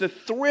 it was the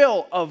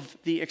thrill of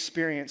the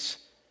experience.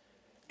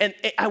 And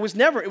it was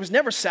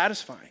never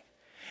satisfying.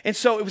 And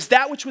so it was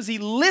that which was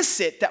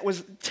illicit that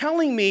was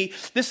telling me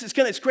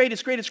it's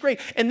great.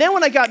 And then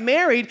when I got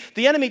married,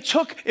 the enemy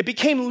it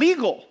became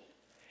legal.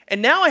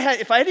 And now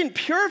if I didn't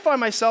purify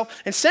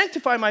myself and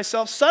sanctify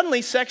myself,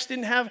 suddenly sex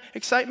didn't have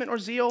excitement or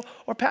zeal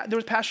or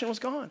passion was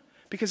gone.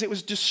 Because it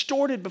was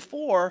distorted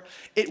before,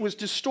 it was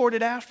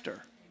distorted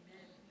after.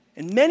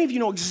 And many of you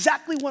know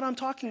exactly what I'm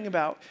talking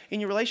about in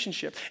your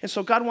relationship. And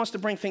so God wants to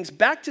bring things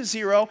back to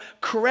zero,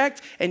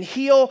 correct and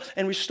heal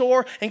and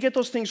restore and get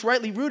those things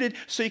rightly rooted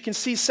so you can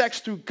see sex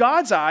through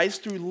God's eyes,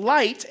 through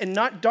light and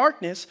not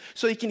darkness,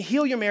 so you can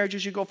heal your marriage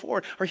as you go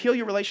forward or heal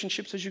your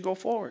relationships as you go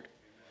forward.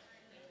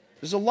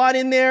 There's a lot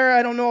in there.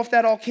 I don't know if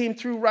that all came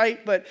through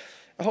right, but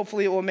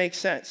hopefully it will make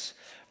sense.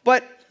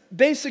 But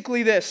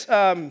basically this,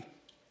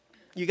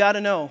 you got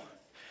to know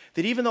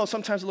that even though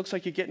sometimes it looks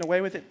like you're getting away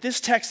with it, this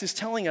text is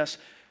telling us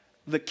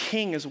the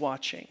king is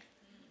watching.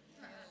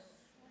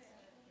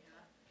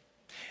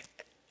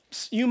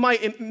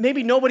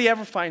 Maybe nobody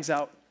ever finds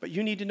out, but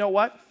you need to know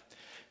what?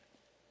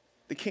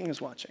 The king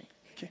is watching.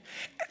 Okay?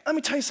 Let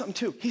me tell you something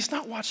too. He's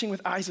not watching with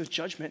eyes of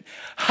judgment.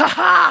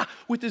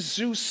 With the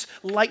Zeus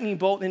lightning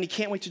bolt and he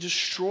can't wait to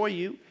destroy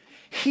you.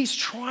 He's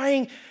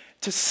trying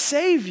to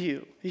save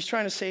you. He's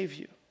trying to save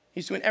you.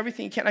 He's doing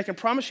everything he can. I can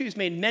promise you he's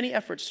made many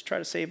efforts to try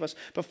to save us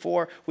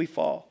before we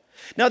fall.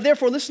 Now,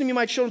 therefore, listen to me,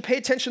 my children. Pay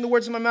attention to the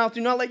words of my mouth.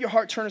 Do not let your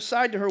heart turn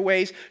aside to her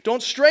ways.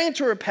 Don't stray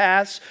into her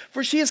paths,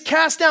 for she has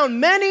cast down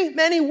many,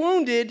 many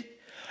wounded,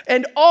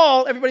 and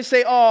all, everybody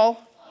say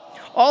all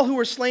who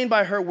were slain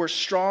by her were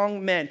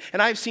strong men.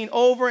 And I've seen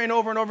over and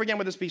over and over again,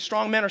 whether this be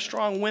strong men or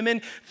strong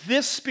women,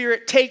 this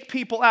spirit take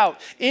people out.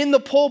 In the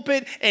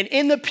pulpit and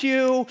in the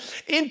pew,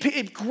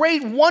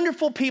 great,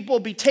 wonderful people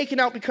be taken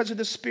out because of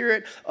the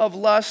spirit of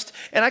lust.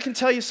 And I can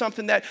tell you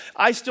something, that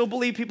I still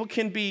believe people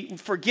can be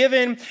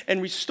forgiven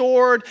and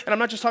restored. And I'm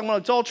not just talking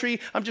about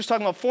adultery. I'm just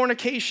talking about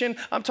fornication.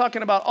 I'm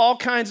talking about all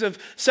kinds of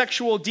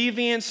sexual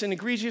deviance and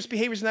egregious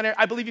behaviors in that area.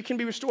 I believe you can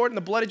be restored, and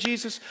the blood of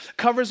Jesus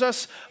covers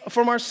us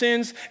from our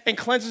sins and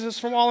cleanses us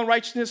from all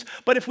unrighteousness.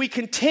 But if we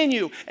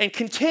continue and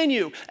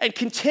continue and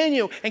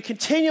continue and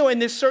continue in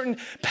this certain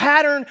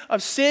pattern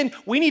of sin,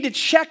 we need to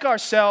check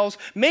ourselves,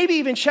 maybe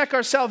even check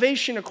our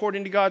salvation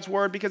according to God's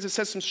word, because it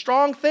says some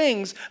strong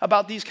things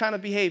about these kind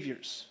of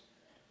behaviors.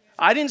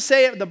 I didn't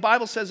say it, the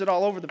Bible says it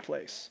all over the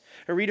place.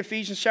 Or read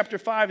Ephesians chapter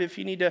 5 if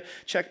you need to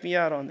check me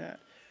out on that.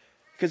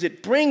 Because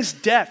it brings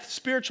death,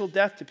 spiritual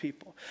death to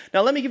people.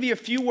 Now let me give you a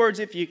few words,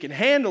 if you can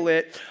handle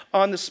it,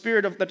 on the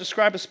spirit of that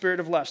describe a spirit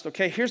of lust.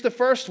 Okay, here's the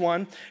first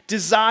one: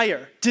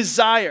 desire.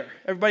 Desire.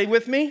 Everybody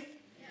with me?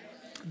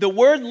 Yes. The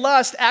word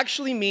lust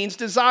actually means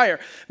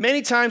desire.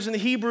 Many times in the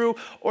Hebrew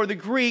or the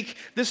Greek,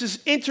 this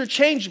is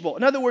interchangeable.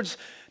 In other words,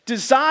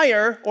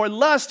 desire or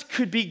lust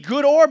could be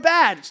good or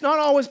bad. It's not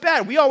always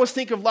bad. We always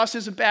think of lust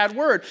as a bad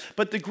word.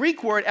 But the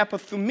Greek word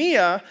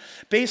epithumia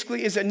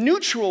basically is a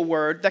neutral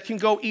word that can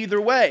go either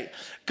way.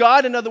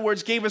 God, in other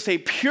words, gave us a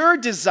pure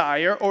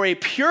desire or a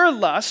pure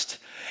lust,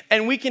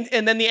 and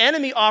then the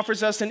enemy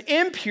offers us an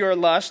impure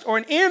lust or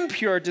an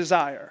impure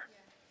desire.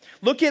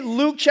 Look at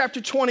Luke chapter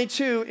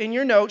 22 in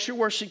your notes, your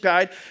worship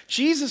guide.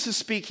 Jesus is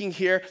speaking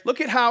here. Look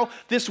at how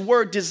this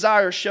word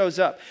desire shows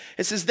up.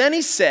 It says, then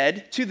he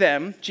said to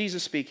them,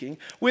 Jesus speaking,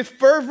 with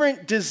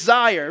fervent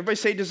desire. Everybody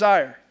say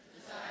desire.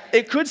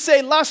 It could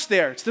say lust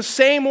there. It's the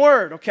same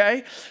word,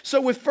 okay? So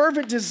with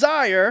fervent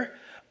desire,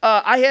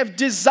 I have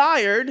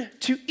desired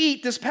to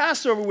eat this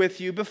Passover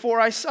with you before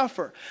I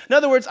suffer. In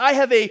other words, I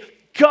have a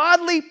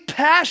godly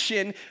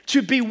passion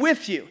to be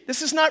with you.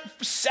 This is not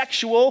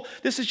sexual.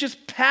 This is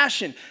just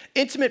passion,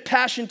 intimate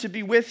passion to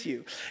be with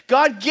you.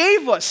 God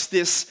gave us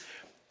this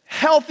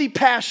healthy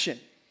passion.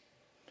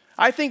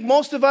 I think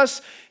most of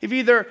us have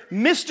either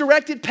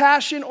misdirected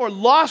passion or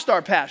lost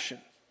our passion,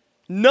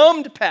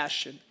 numbed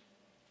passion.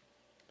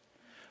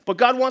 But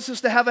God wants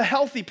us to have a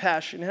healthy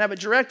passion and have it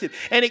directed.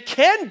 And it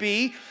can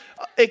be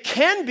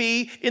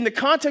in the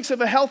context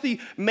of a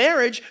healthy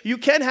marriage, you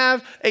can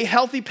have a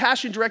healthy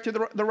passion directed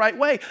the right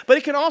way. But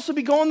it can also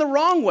be going the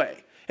wrong way.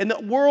 And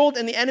the world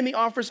and the enemy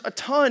offers a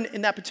ton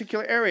in that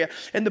particular area.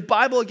 And the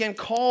Bible, again,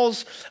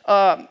 calls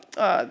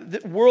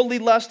worldly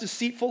lust,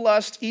 deceitful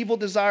lust, evil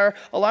desire.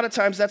 A lot of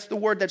times that's the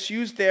word that's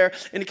used there,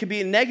 and it can be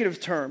a negative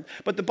term.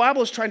 But the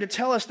Bible is trying to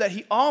tell us that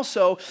he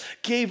also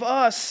gave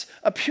us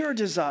a pure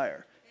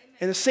desire.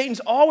 And Satan's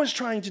always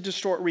trying to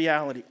distort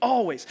reality,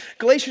 always.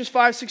 Galatians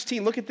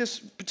 5:16, look at this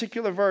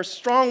particular verse.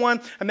 Strong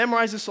one. I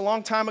memorized this a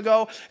long time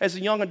ago as a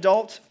young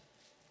adult,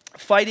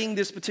 fighting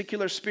this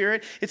particular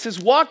spirit. It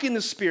says, walk in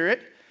the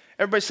Spirit.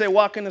 Everybody say,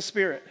 walk in the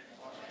Spirit.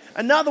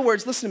 In other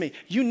words, listen to me.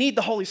 You need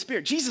the Holy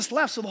Spirit. Jesus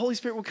left so the Holy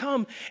Spirit will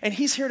come, and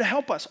he's here to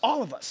help us,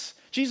 all of us.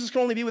 Jesus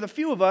can only be with a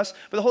few of us,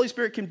 but the Holy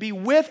Spirit can be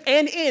with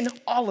and in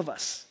all of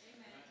us.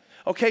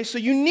 Okay, so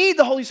you need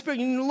the Holy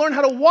Spirit. You need to learn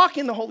how to walk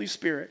in the Holy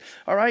Spirit,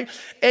 all right?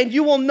 And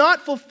you will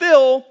not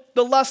fulfill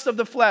the lust of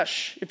the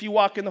flesh if you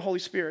walk in the Holy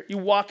Spirit. You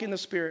walk in the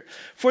Spirit.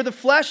 For the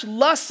flesh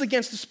lusts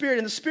against the Spirit,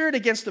 and the Spirit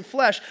against the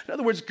flesh. In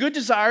other words, good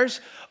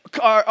desires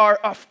are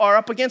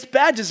up against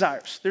bad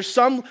desires. There's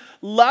some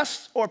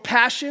lusts or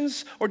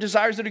passions or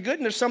desires that are good,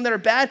 and there's some that are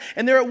bad,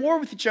 and they're at war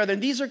with each other.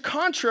 And these are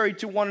contrary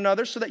to one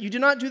another, so that you do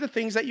not do the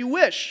things that you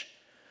wish.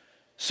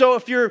 So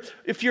if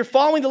you're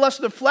following the lust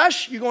of the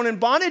flesh, you're going in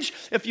bondage.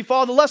 If you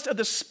follow the lust of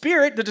the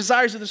Spirit, the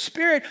desires of the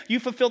Spirit, you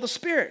fulfill the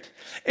Spirit.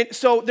 And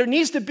so there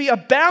needs to be a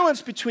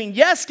balance between,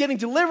 yes, getting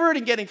delivered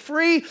and getting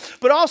free,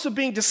 but also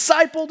being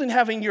discipled and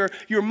having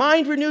your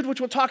mind renewed, which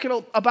we'll talk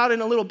about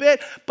in a little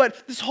bit.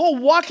 But this whole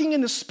walking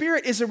in the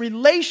Spirit is a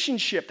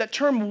relationship. That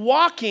term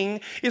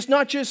walking is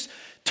not just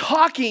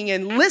talking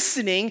and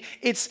listening.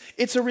 It's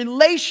a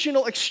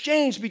relational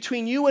exchange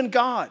between you and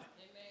God.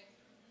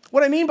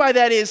 What I mean by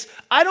that is,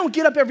 I don't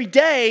get up every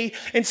day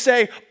and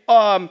say,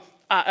 to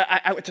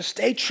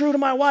stay true to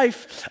my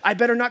wife, I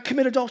better not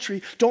commit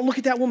adultery. Don't look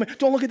at that woman.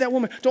 Don't look at that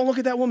woman. Don't look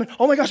at that woman.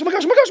 Oh my gosh, oh my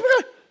gosh, oh my gosh, oh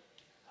my God.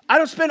 I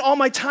don't spend all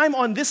my time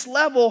on this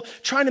level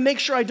trying to make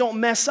sure I don't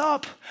mess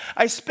up.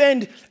 I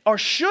spend, or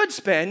should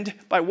spend,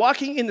 by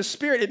walking in the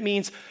Spirit, it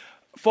means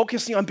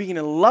focusing on being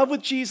in love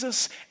with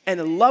Jesus and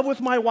in love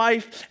with my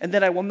wife, and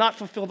then I will not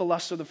fulfill the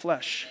lust of the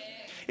flesh.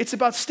 It's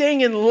about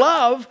staying in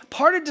love.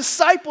 Part of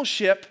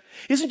discipleship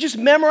isn't just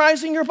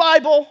memorizing your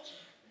Bible,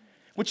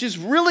 which is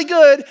really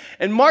good,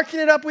 and marking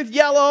it up with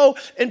yellow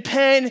and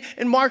pen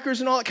and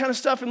markers and all that kind of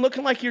stuff and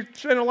looking like you're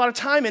spending a lot of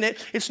time in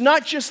it. It's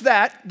not just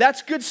that.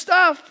 That's good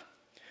stuff.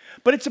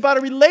 But it's about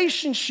a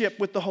relationship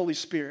with the Holy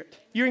Spirit.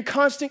 You're in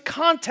constant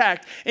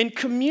contact and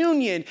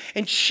communion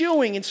and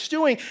chewing and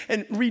stewing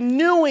and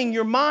renewing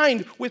your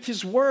mind with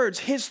His words,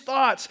 His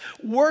thoughts,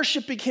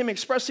 worshiping Him,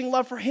 expressing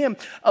love for Him,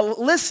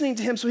 listening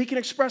to Him so He can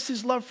express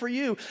His love for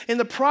you. In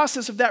the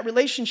process of that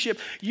relationship,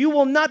 you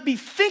will not be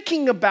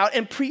thinking about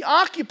and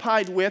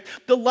preoccupied with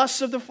the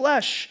lusts of the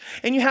flesh.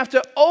 And you have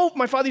to,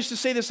 my father used to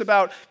say this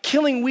about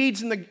killing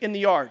weeds in the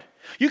yard.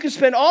 You can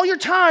spend all your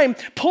time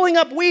pulling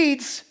up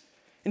weeds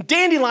and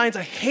dandelions.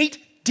 I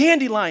hate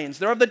dandelions.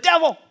 They're of the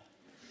devil.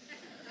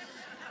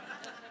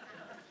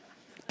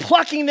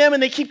 Plucking them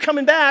and they keep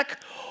coming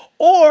back.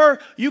 Or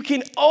you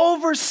can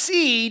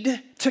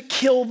overseed to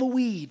kill the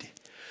weed.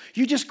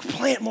 You just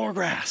plant more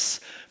grass.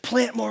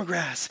 Plant more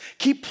grass.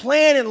 Keep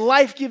planting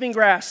life-giving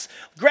grass.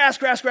 Grass,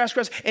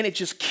 and it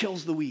just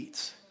kills the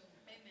weeds.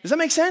 Does that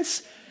make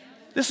sense?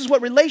 This is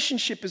what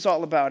relationship is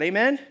all about.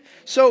 Amen?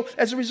 So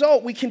as a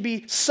result, we can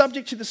be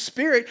subject to the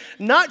Spirit,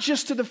 not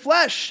just to the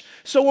flesh.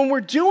 So when we're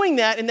doing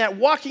that and that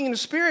walking in the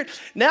Spirit,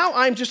 now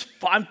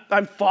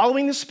I'm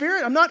following the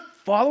Spirit. I'm not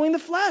following the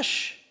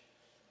flesh.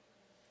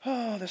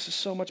 Oh, this is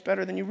so much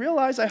better than you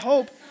realize, I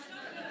hope.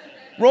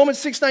 Romans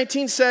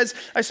 6:19 says,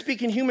 I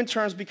speak in human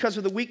terms because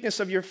of the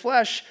weakness of your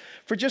flesh.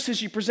 For just as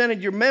you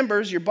presented your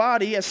members, your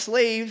body, as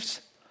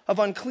slaves of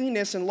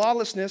uncleanness and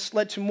lawlessness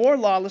led to more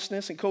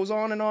lawlessness, and goes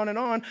on and on and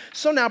on,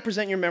 so now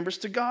present your members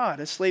to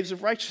God as slaves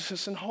of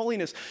righteousness and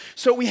holiness.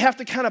 So we have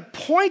to kind of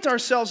point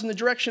ourselves in the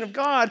direction of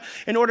God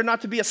in order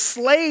not to be a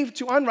slave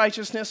to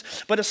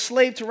unrighteousness, but a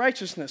slave to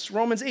righteousness.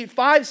 Romans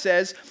 8:5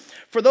 says,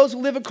 for those who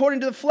live according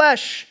to the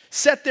flesh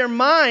set their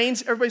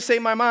minds, everybody say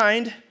my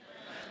mind.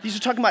 These are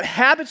talking about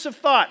habits of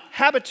thought,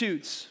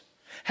 habitudes,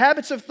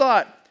 habits of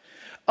thought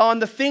on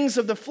the things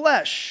of the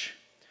flesh.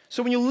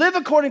 So when you live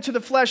according to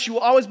the flesh, you will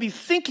always be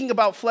thinking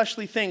about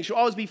fleshly things. You'll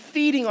always be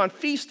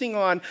feasting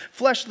on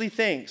fleshly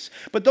things.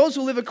 But those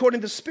who live according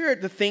to the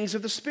Spirit, the things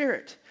of the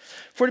Spirit.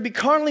 For to be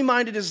carnally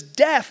minded is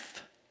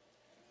death,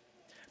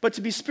 but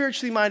to be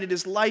spiritually minded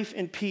is life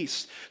and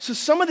peace. So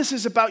some of this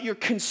is about your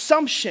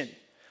consumption.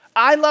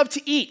 I love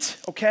to eat,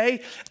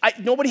 okay?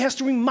 Nobody has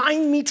to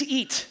remind me to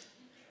eat.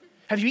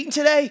 Have you eaten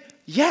today?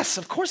 Yes,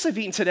 of course I've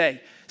eaten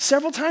today.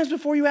 Several times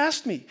before you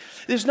asked me.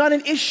 There's not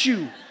an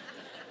issue.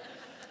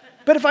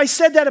 But if I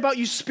said that about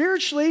you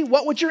spiritually,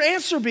 what would your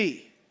answer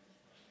be?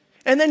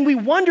 And then we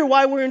wonder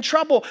why we're in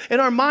trouble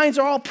and our minds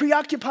are all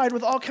preoccupied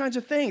with all kinds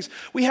of things.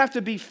 We have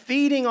to be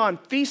feasting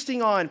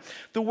on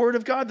the Word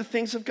of God, the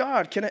things of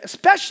God,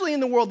 especially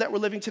in the world that we're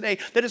living today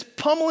that is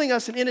pummeling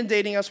us and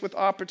inundating us with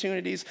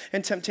opportunities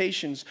and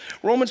temptations.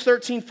 Romans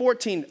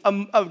 13:14,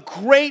 a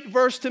great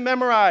verse to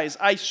memorize.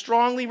 I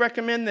strongly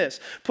recommend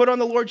this. Put on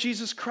the Lord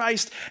Jesus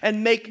Christ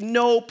and make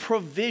no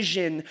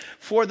provision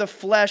for the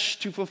flesh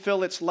to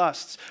fulfill its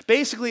lusts.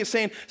 Basically, it's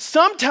saying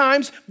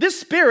sometimes the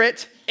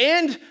Spirit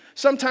and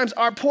sometimes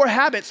our poor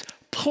habits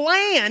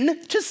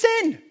plan to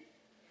sin.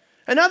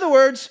 In other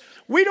words,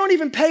 we don't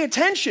even pay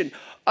attention.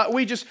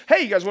 We just,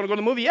 hey, you guys want to go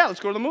to the movie? Yeah, let's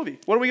go to the movie.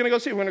 What are we going to go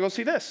see? We're going to go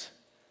see this.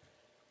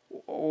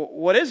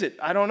 What is it?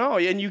 I don't know.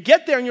 And you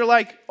get there and you're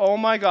like, oh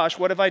my gosh,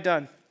 what have I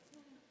done?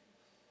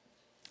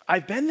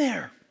 I've been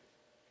there.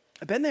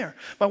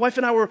 My wife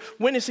and I were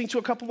witnessing to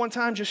a couple one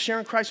time, just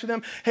sharing Christ with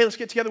them. Hey, let's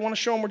get together. I want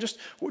to show them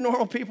we're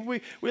normal people.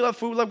 We love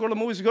food. We love going to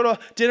movies. We go to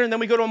dinner and then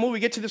we go to a movie. We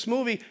get to this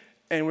movie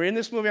and we're in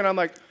this movie and I'm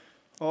like,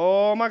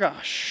 oh my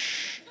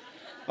gosh.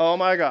 My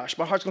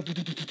heart's going,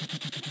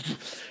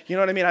 you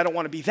know what I mean? I don't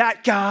want to be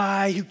that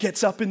guy who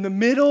gets up in the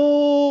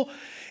middle.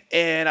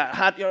 And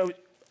I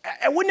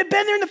wouldn't have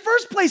been there in the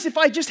first place if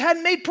I just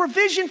hadn't made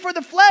provision for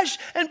the flesh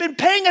and been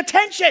paying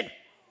attention.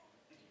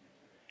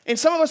 And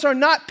some of us are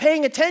not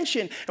paying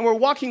attention and we're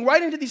walking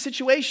right into these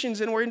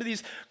situations and we're into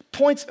these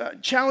points,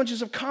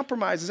 challenges of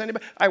compromise. Is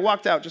anybody? I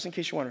walked out just in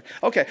case you wondered.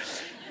 Okay.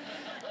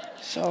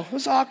 So it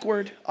was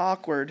awkward.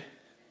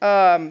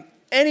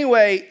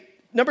 Anyway,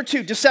 number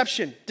 2,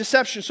 deception.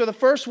 So the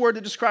first word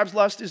that describes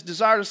lust is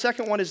desire. The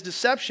second one is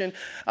deception.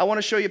 I want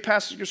to show you a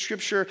passage of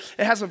scripture.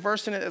 It has a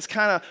verse in it that's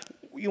kind of,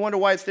 you wonder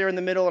why it's there in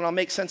the middle, and I'll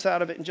make sense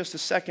out of it in just a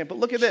second. But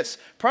look at this.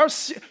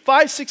 Proverbs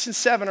 5, 6, and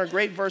 7 are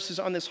great verses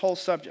on this whole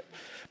subject.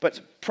 But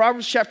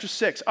Proverbs chapter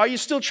 6. Are you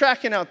still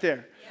tracking out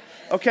there?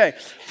 Okay.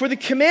 For the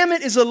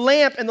commandment is a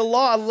lamp and the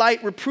law a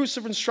light. Reproofs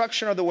of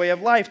instruction are the way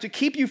of life, to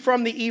keep you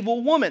from the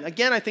evil woman.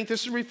 Again, I think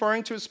this is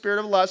referring to a spirit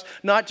of lust,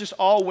 not just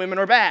all women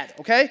are bad,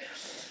 okay?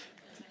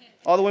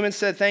 All the women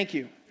said thank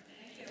you.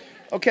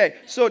 Okay,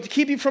 so to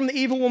keep you from the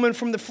evil woman,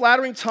 from the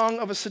flattering tongue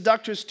of a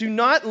seductress, do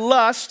not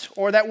lust,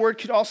 or that word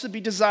could also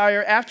be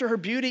desire, after her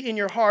beauty in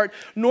your heart,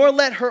 nor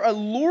let her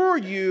allure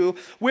you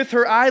with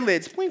her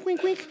eyelids. Wink,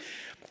 wink, wink.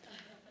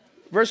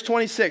 Verse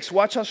 26,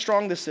 watch how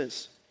strong this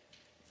is.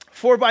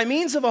 For by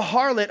means of a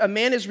harlot, a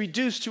man is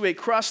reduced to a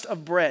crust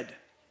of bread.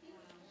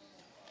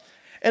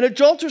 An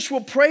adulteress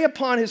will prey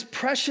upon his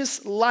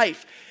precious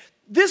life.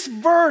 This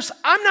verse,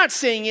 I'm not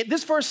saying it,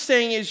 this verse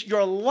saying is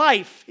your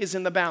life is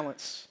in the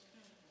balance.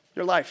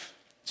 Your life.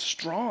 It's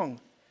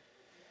strong.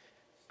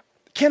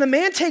 Can a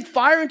man take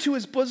fire into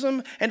his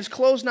bosom and his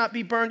clothes not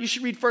be burned? You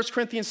should read 1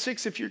 Corinthians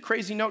 6 if you're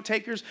crazy note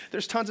takers.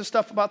 There's tons of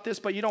stuff about this,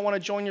 but you don't want to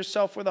join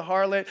yourself with a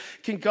harlot.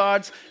 Can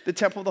God's, the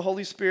temple of the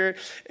Holy Spirit,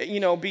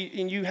 be,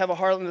 and you have a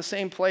harlot in the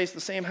same place, the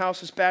same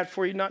house is bad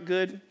for you, not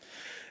good.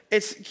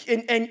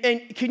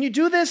 And can you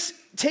do this?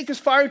 Take this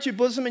fire into your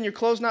bosom and your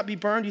clothes not be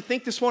burned? You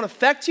think this won't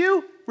affect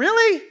you?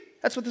 Really?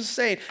 That's what this is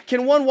saying.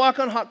 Can one walk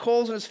on hot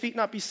coals and his feet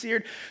not be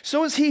seared?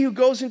 So is he who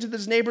goes into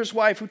his neighbor's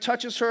wife, who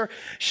touches her,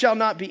 shall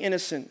not be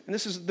innocent. And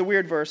this is the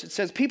weird verse. It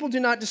says, people do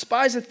not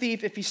despise a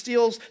thief if he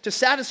steals to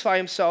satisfy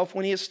himself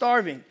when he is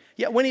starving.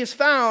 Yet when he is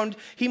found,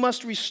 he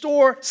must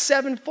restore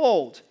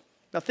sevenfold.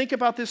 Now think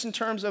about this in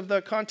terms of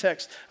the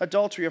context,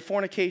 adultery or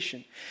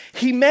fornication.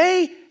 He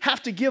may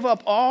have to give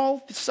up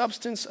all the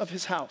substance of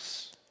his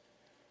house.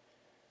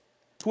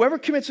 Whoever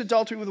commits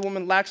adultery with a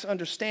woman lacks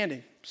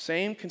understanding.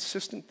 Same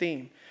consistent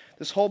theme.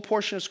 This whole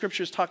portion of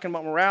Scripture is talking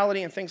about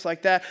morality and things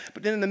like that.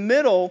 But then in the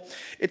middle,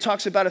 it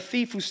talks about a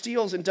thief who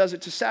steals and does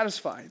it to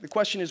satisfy. The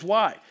question is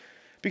why?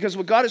 Because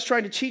what God is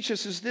trying to teach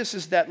us is this,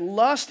 is that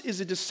lust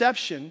is a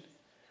deception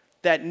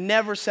that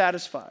never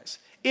satisfies.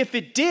 If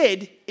it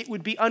did, it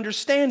would be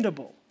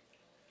understandable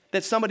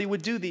that somebody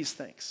would do these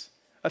things.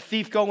 A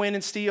thief go in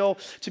and steal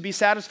to be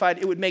satisfied,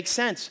 it would make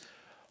sense.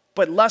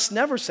 But lust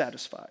never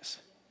satisfies.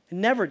 It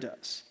never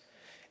does.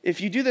 If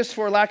you do this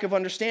for a lack of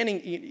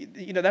understanding,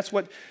 that's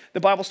what the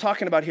Bible's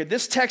talking about here.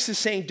 This text is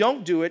saying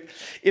don't do it.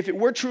 If it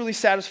were truly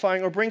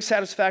satisfying or bring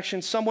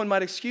satisfaction, someone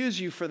might excuse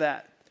you for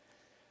that.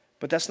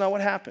 But that's not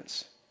what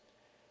happens.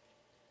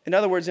 In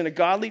other words, in a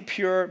godly,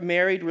 pure,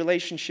 married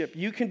relationship,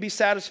 you can be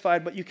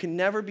satisfied, but you can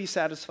never be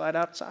satisfied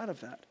outside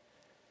of that.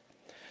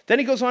 Then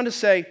he goes on to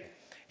say,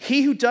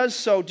 he who does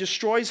so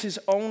destroys his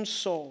own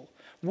soul.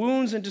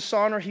 Wounds and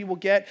dishonor he will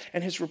get,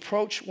 and his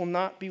reproach will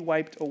not be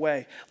wiped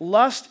away.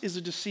 Lust is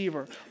a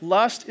deceiver.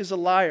 Lust is a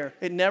liar.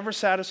 It never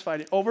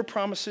satisfies. It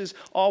overpromises,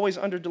 always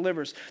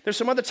underdelivers. There's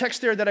some other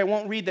texts there that I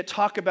won't read that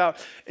talk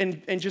about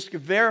and just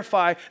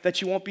verify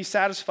that you won't be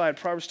satisfied.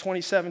 Proverbs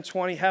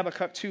 27:20,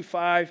 Habakkuk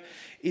 2:5,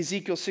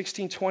 Ezekiel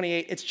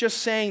 16:28. It's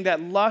just saying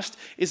that lust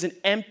is an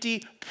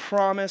empty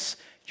promise.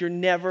 You're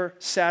never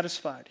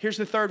satisfied. Here's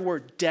the third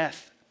word,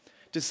 death.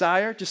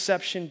 Desire,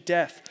 deception,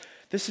 death.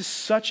 This is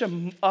such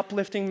an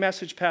uplifting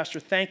message, Pastor.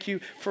 Thank you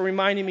for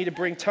reminding me to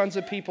bring tons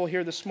of people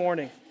here this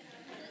morning.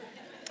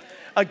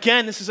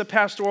 Again, this is a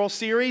pastoral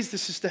series.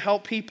 This is to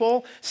help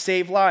people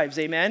save lives.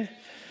 Amen?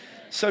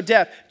 So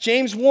death.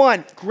 James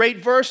 1, great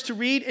verse to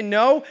read and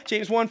know.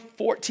 James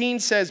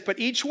 1:14 says, but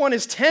each one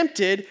is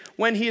tempted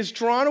when he is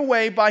drawn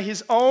away by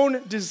his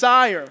own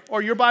desire.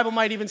 Or your Bible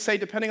might even say,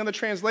 depending on the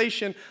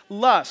translation,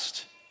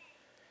 lust.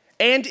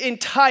 And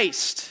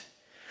enticed.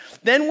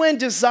 Then when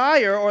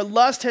desire or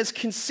lust has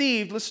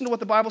conceived, listen to what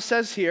the Bible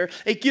says here,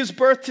 it gives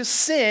birth to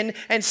sin,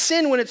 and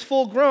sin when it's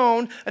full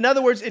grown, in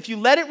other words, if you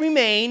let it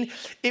remain,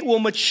 it will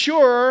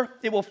mature,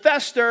 it will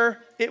fester,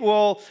 it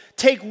will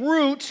take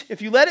root.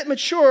 If you let it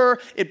mature,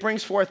 it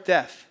brings forth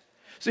death.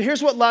 So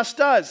here's what lust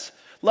does.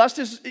 Lust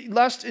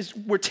is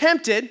we're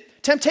tempted.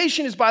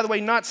 Temptation is, by the way,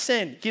 not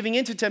sin. Giving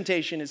into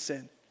temptation is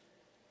sin.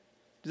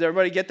 Does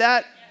everybody get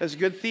that? That's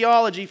good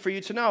theology for you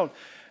to know.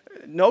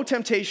 No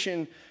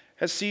temptation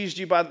has seized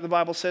you, the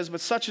Bible says,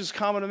 but such is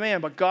common to man.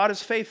 But God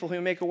is faithful. He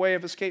will make a way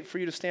of escape for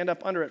you to stand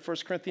up under it.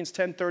 1 Corinthians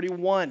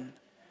 10:31.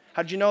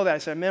 How did you know that? I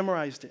said, I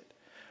memorized it.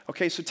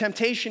 Okay, so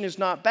temptation is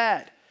not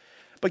bad,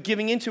 but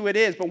giving into it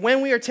is. But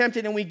when we are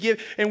tempted and we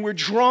give, and we're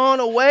drawn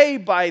away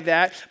by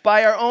that,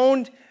 by our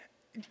own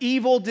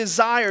evil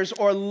desires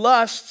or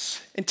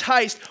lusts,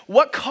 enticed,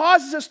 what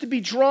causes us to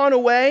be drawn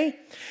away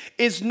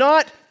is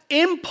not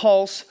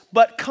impulse,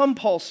 but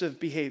compulsive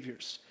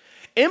behaviors.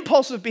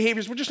 Impulsive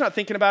behaviors, we're just not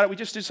thinking about it. We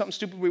just did something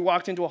stupid. We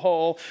walked into a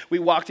hole. We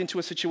walked into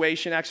a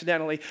situation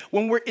accidentally.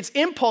 When it's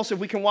impulsive,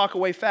 we can walk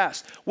away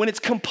fast. When it's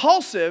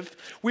compulsive,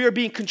 we are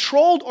being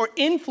controlled or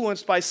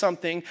influenced by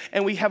something,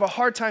 and we have a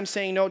hard time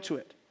saying no to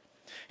it.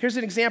 Here's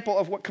an example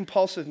of what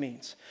compulsive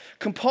means.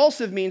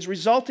 Compulsive means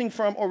resulting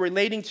from or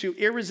relating to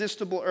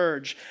irresistible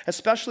urge,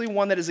 especially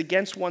one that is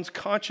against one's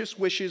conscious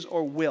wishes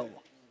or will.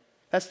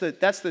 That's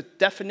the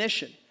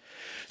definition.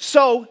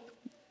 So,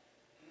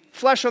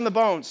 flesh on the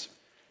bones.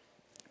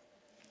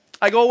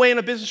 I go away on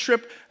a business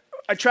trip.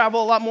 I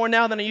travel a lot more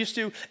now than I used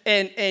to.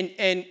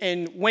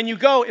 And when you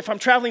go, if I'm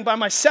traveling by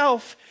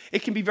myself,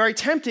 it can be very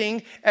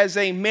tempting as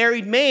a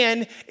married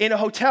man in a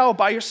hotel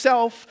by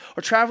yourself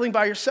or traveling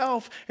by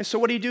yourself. And so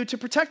what do you do to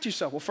protect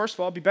yourself? Well, first of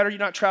all, it'd be better you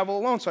not travel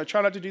alone. So I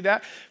try not to do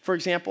that, for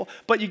example.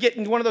 But you get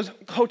in one of those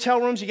hotel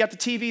rooms, you got the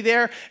TV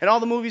there, and all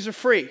the movies are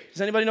free.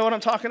 Does anybody know what I'm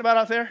talking about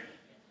out there?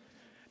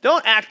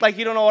 Don't act like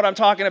you don't know what I'm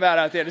talking about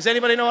out there. Does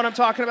anybody know what I'm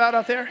talking about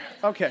out there?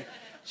 Okay.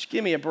 Just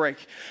give me a break.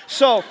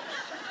 So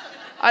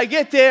I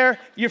get there,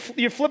 you're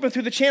flipping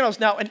through the channels.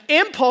 Now, an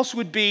impulse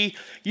would be,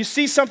 you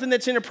see something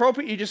that's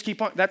inappropriate, you just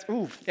keep on,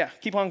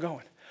 keep on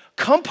going.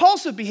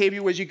 Compulsive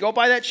behavior was you go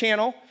by that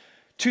channel,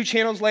 2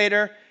 channels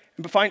later,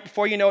 and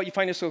before you know it, you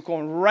find yourself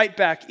going right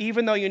back,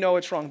 even though you know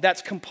it's wrong.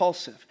 That's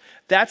compulsive.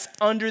 That's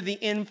under the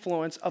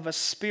influence of a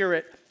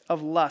spirit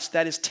of lust.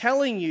 That is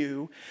telling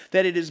you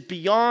that it is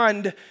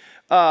beyond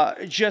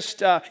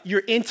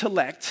your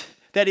intellect.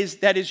 That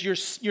is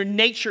your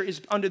nature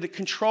is under the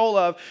control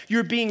of.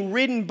 You're being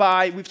ridden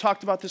by, we've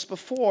talked about this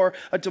before,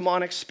 a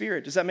demonic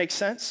spirit. Does that make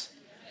sense?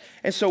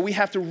 And so we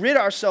have to rid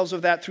ourselves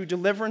of that through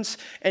deliverance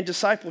and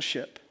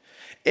discipleship.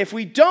 If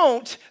we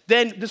don't,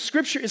 then the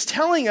scripture is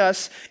telling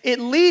us it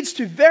leads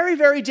to very,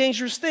 very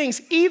dangerous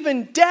things,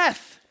 even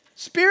death,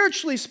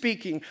 spiritually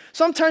speaking,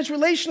 sometimes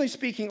relationally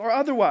speaking, or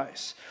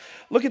otherwise.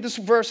 Look at this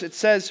verse. It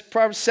says,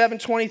 Proverbs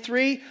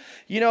 7:23,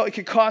 it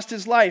could cost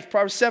his life.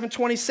 Proverbs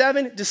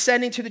 7:27,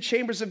 descending to the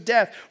chambers of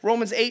death.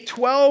 Romans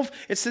 8:12,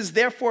 it says,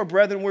 therefore,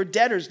 brethren, we're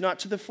debtors, not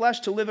to the flesh,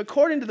 to live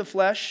according to the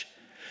flesh.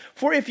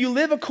 For if you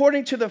live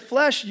according to the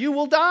flesh, you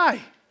will die.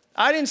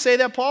 I didn't say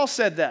that. Paul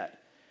said that.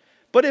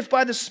 But if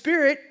by the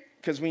Spirit,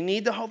 because we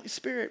need the Holy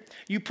Spirit,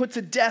 you put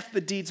to death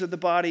the deeds of the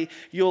body,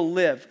 you'll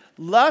live.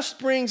 Lust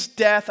brings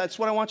death. That's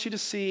what I want you to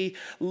see.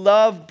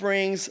 Love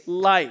brings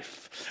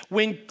life.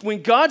 When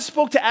God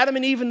spoke to Adam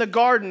and Eve in the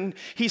garden,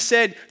 he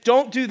said,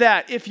 don't do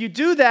that. If you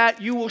do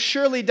that, you will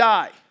surely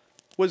die.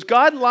 Was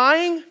God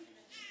lying?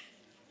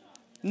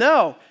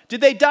 No. Did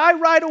they die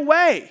right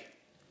away?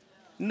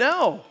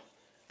 No.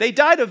 They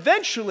died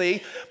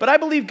eventually, but I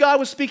believe God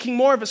was speaking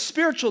more of a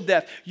spiritual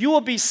death. You will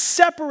be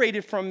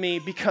separated from me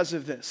because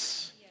of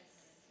this.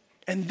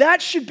 And that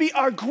should be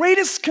our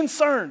greatest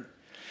concern.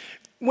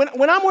 When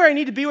I'm where I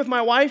need to be with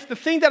my wife, the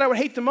thing that I would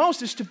hate the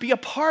most is to be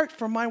apart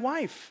from my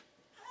wife.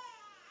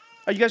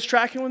 Are you guys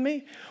tracking with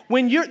me?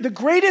 The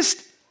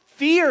greatest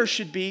fear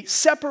should be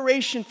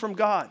separation from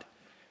God,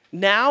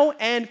 now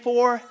and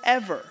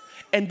forever.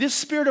 And this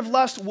spirit of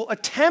lust will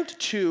attempt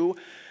to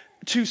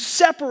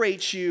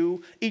separate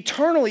you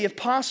eternally, if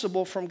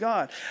possible, from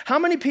God. How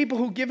many people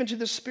who give into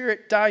the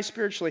Spirit die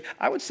spiritually?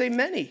 I would say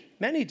many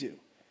do.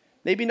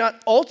 Maybe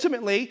not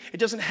ultimately, it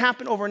doesn't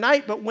happen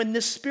overnight, but when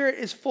this spirit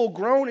is full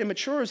grown and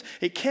matures,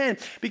 it can.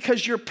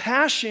 Because your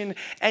passion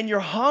and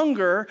your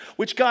hunger,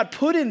 which God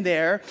put in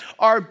there,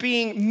 are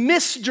being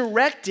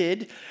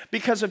misdirected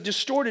because of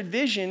distorted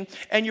vision,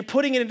 and you're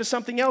putting it into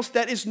something else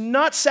that is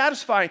not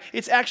satisfying.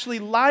 It's actually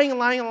lying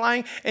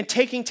and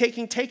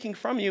taking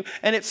from you.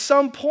 And at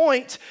some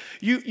point,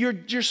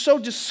 you're so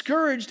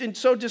discouraged and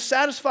so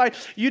dissatisfied,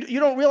 you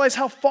don't realize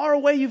how far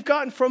away you've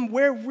gotten from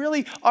where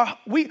really are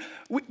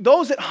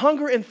those that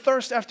hunger and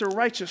thirst after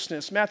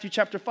righteousness, Matthew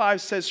chapter 5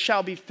 says,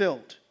 shall be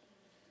filled.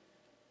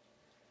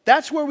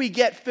 That's where we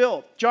get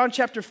filled. John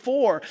chapter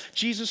 4,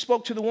 Jesus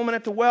spoke to the woman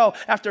at the well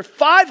after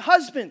 5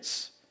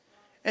 husbands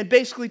and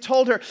basically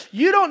told her,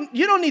 you don't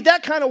need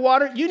that kind of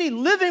water. You need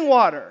living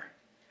water.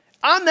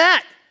 I'm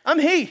that. I'm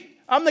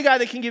the guy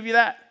that can give you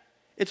that.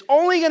 It's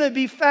only going to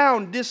be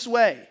found this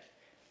way.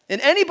 And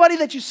anybody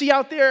that you see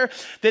out there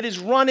that is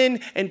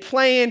running and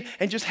playing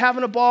and just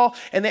having a ball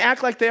and they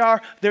act like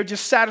they're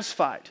just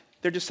satisfied.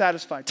 They're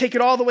dissatisfied. Take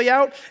it all the way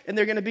out, and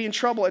they're going to be in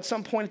trouble at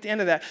some point at the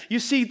end of that. You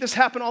see this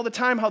happen all the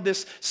time, how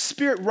this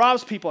spirit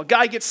robs people. A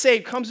guy gets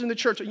saved, comes into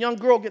church. A young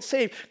girl gets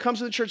saved, comes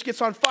to the church,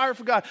 gets on fire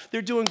for God.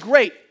 They're doing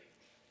great.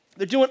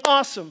 They're doing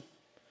awesome.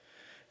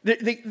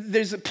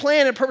 There's a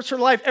plan and purpose for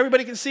life.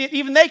 Everybody can see it.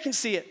 Even they can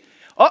see it.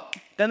 Oh,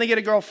 then they get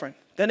a girlfriend.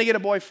 Then they get a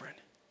boyfriend.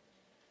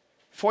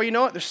 Before you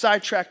know it, they're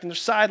sidetracked and they're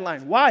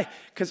sidelined. Why?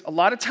 Because a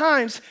lot of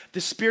times,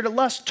 the spirit of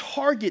lust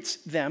targets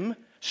them,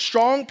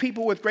 strong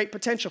people with great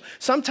potential.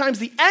 Sometimes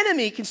the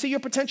enemy can see your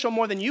potential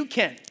more than you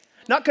can.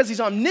 Not because he's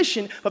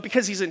omniscient, but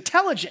because he's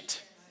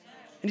intelligent.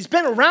 And he's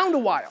been around a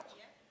while.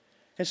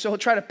 And so he'll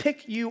try to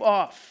pick you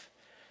off.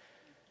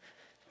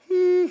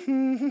 I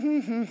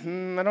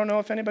don't know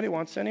if anybody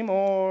wants any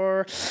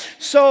more.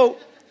 So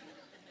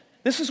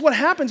this is what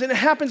happens, and it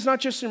happens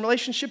not just in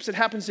relationships, it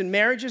happens in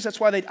marriages.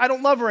 That's why I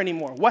don't love her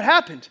anymore. What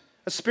happened?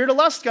 A spirit of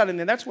lust got in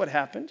there. That's what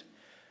happened.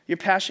 Your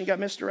passion got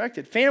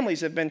misdirected.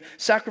 Families have been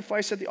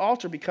sacrificed at the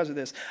altar because of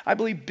this. I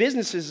believe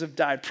businesses have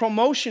died.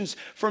 Promotions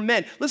for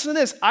men. Listen to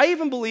this. I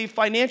even believe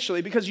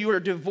financially, because you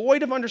are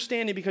devoid of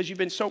understanding, because you've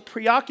been so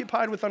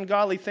preoccupied with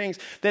ungodly things,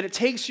 that it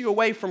takes you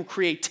away from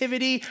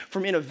creativity,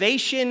 from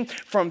innovation,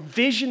 from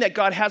vision that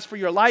God has for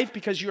your life,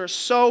 because your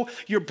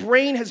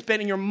brain has been,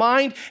 and your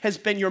mind has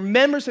been, your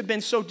members have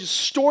been so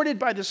distorted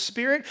by the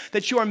Spirit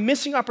that you are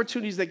missing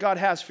opportunities that God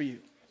has for you.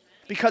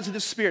 Because of the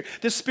Spirit.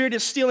 The Spirit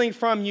is stealing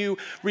from you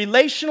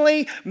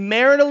relationally,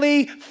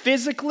 maritally,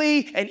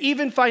 physically, and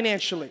even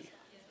financially.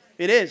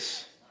 It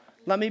is.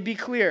 Let me be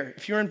clear.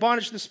 If you're in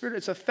bondage to the Spirit,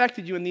 it's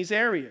affected you in these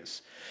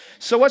areas.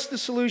 So what's the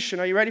solution?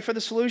 Are you ready for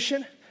the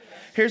solution?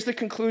 Here's the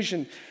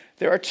conclusion.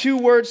 There are 2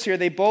 words here.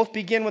 They both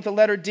begin with the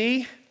letter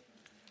D.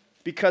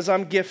 Because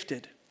I'm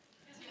gifted.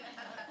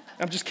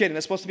 I'm just kidding.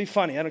 That's supposed to be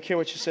funny. I don't care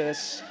what you say.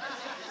 That's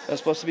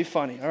supposed to be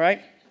funny, all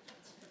right?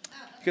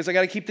 Because I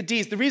got to keep the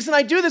D's. The reason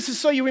I do this is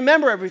so you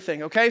remember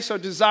everything, okay? So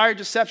desire,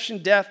 deception,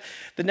 death.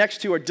 The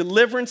next 2 are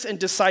deliverance and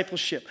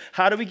discipleship.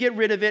 How do we get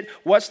rid of it?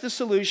 What's the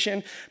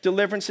solution?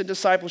 Deliverance and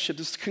discipleship.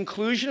 This is the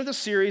conclusion of the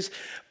series.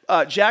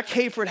 Jack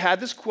Hayford had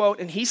this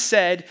quote, and he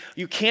said,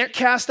 you can't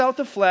cast out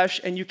the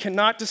flesh and you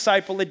cannot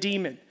disciple a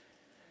demon.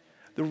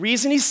 The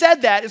reason he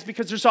said that is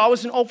because there's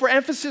always an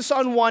overemphasis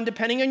on one,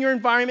 depending on your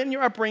environment and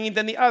your upbringing,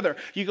 than the other.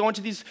 You go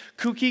into these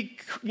kooky,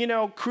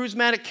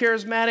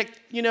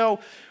 charismatic,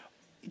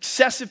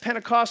 excessive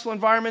Pentecostal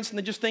environments, and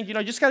they just think, you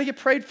just got to get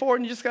prayed for,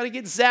 and you just got to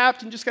get zapped,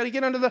 and you just got to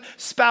get under the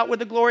spout where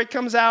the glory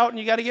comes out, and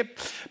you got to get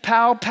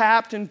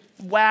papped, and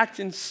whacked,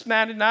 and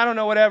smatted, and I don't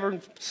know, whatever,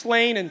 and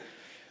slain, and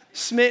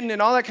smitten,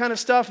 and all that kind of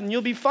stuff, and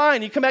you'll be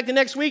fine. You come back the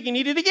next week, you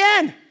need it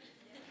again.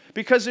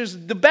 Because there's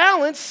the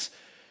balance.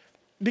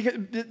 Because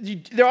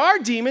there are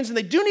demons, and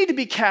they do need to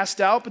be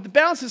cast out, but the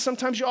balance is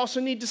sometimes you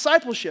also need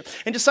discipleship.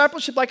 And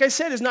discipleship, like I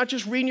said, is not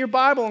just reading your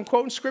Bible and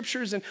quoting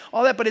scriptures and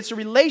all that, but it's a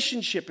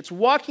relationship. It's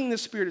walking in the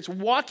Spirit. It's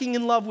walking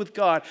in love with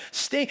God.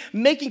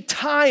 Making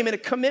time and a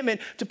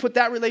commitment to put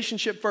that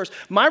relationship first.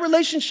 My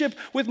relationship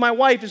with my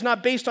wife is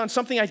not based on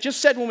something I just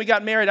said when we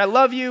got married. I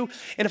love you,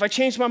 and if I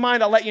change my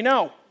mind, I'll let you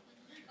know.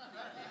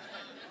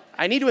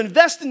 I need to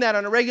invest in that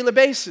on a regular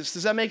basis.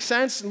 Does that make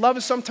sense? And love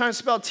is sometimes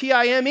spelled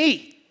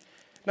T-I-M-E.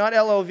 Not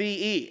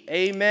L-O-V-E.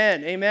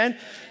 Amen. Amen.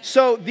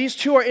 So these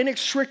two are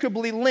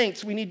inextricably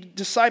linked. We need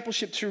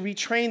discipleship to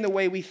retrain the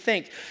way we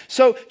think.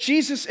 So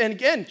Jesus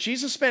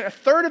spent a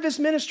third of his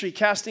ministry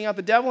casting out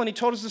the devil, and he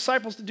told his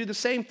disciples to do the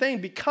same thing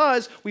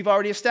because we've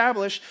already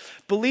established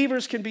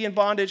believers can be in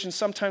bondage and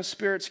sometimes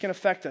spirits can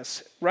affect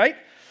us, right?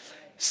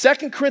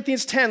 2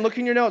 Corinthians 10, look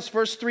in your notes,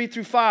 verse 3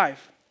 through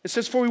 5. It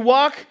says, For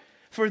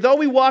though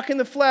we walk in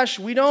the flesh,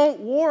 we don't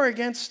war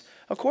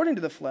according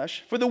to the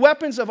flesh. For the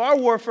weapons of our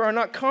warfare are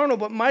not carnal,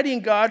 but mighty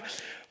in God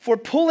for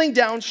pulling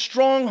down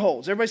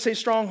strongholds. Everybody say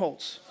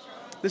strongholds.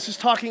 This is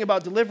talking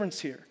about deliverance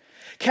here.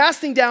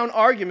 Casting down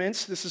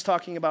arguments, this is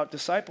talking about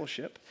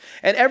discipleship,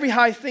 and every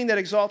high thing that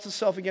exalts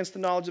itself against the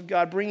knowledge of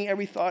God, bringing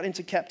every thought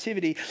into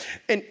captivity.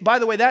 And by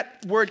the way,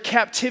 that word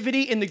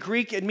captivity in the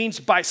Greek, it means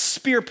by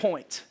spear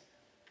point.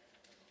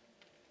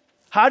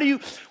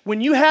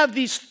 When you have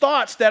these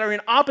thoughts that are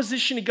in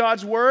opposition to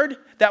God's word,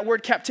 that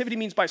word captivity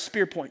means by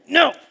spear point.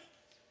 No,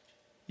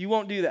 you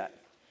won't do that.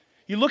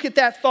 You look at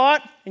that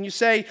thought and you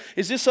say,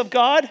 is this of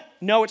God?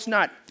 No, it's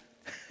not.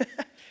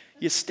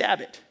 You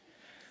stab it.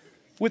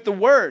 With the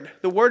word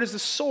is a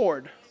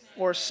sword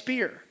or a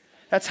spear.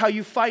 That's how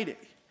you fight it.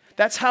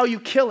 That's how you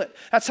kill it.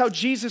 That's how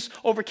Jesus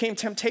overcame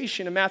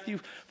temptation in Matthew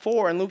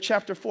 4 and Luke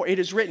chapter 4. It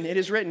is written, it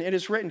is written, it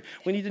is written.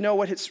 We need to know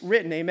what it's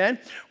written, amen?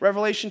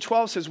 Revelation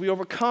 12 says we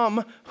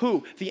overcome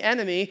who? The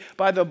enemy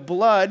by the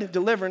blood,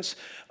 deliverance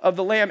of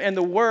the Lamb, and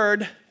the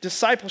word,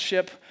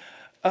 discipleship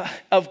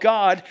of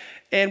God,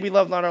 and we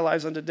love not our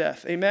lives unto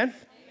death, amen?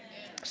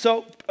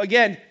 So,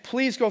 again,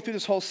 please go through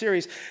this whole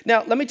series.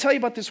 Now, let me tell you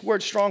about this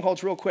word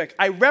strongholds real quick.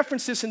 I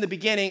referenced this in the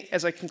beginning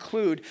as I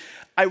conclude.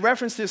 I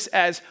referenced this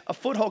as a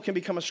foothold can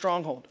become a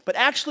stronghold. But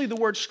actually, the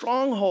word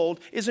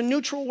stronghold is a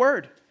neutral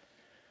word.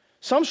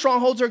 Some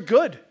strongholds are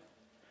good.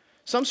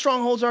 Some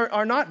strongholds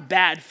are not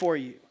bad for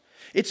you.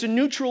 It's a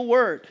neutral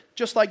word,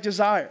 just like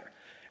desire.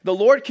 The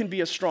Lord can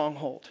be a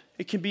stronghold.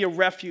 It can be a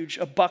refuge,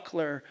 a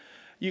buckler.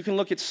 You can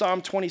look at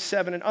Psalm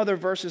 27 and other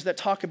verses that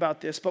talk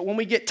about this. But when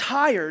we get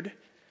tired,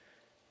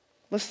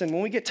 listen,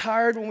 when we get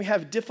tired, when we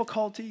have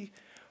difficulty,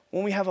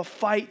 when we have a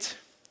fight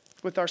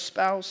with our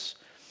spouse,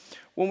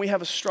 when we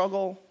have a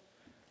struggle,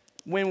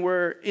 when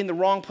we're in the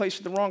wrong place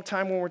at the wrong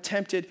time, when we're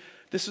tempted,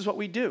 this is what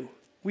we do.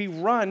 We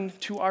run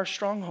to our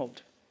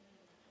stronghold.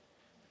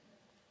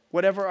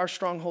 Whatever our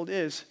stronghold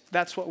is,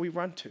 that's what we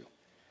run to.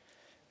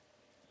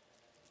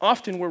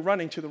 Often we're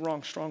running to the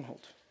wrong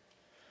stronghold.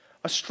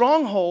 A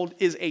stronghold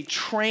is a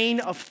train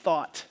of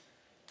thought.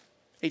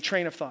 A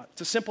train of thought.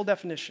 It's a simple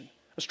definition.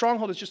 A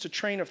stronghold is just a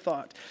train of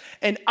thought.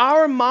 And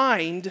our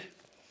mind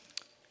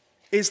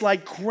is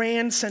like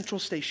Grand Central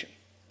Station.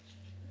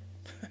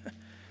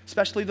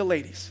 Especially the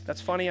ladies.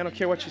 That's funny, I don't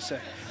care what you say.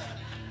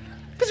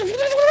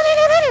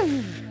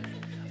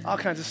 All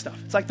kinds of stuff.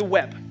 It's like the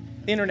web,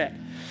 the internet.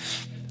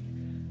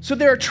 So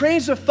there are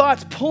trains of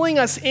thoughts pulling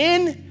us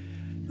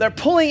in, they're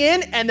pulling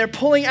in, and they're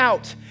pulling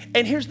out.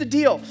 And here's the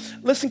deal.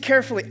 Listen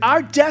carefully.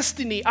 Our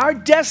destiny, our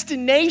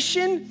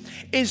destination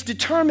is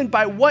determined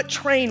by what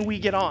train we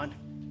get on.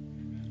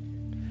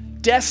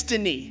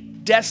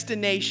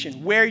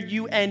 Destination, where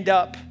you end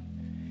up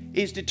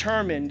is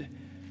determined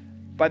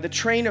by the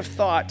train of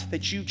thought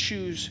that you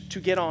choose to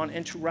get on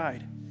and to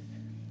ride.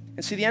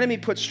 And see, the enemy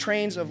puts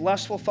trains of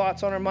lustful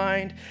thoughts on our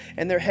mind,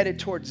 and they're headed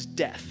towards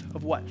death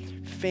of what?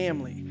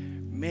 Family,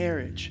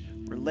 marriage,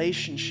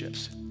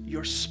 relationships,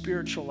 your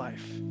spiritual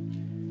life.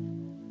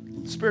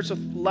 Spirits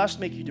of lust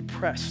make you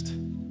depressed.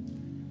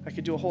 I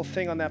could do a whole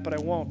thing on that, but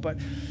I won't. But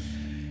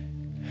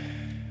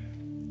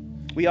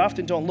we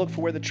often don't look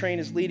for where the train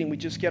is leading. We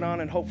just get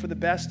on and hope for the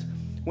best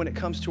when it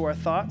comes to our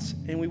thoughts,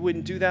 and we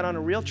wouldn't do that on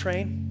a real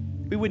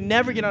train. We would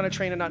never get on a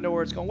train and not know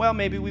where it's going. Well,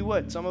 maybe we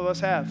would. Some of us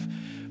have.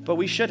 But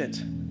we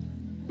shouldn't.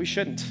 We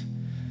shouldn't.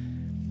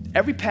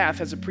 Every path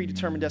has a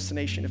predetermined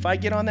destination. If I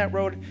get on that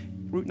road,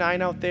 Route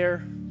 9 out there,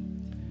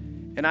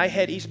 and I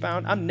head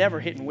eastbound, I'm never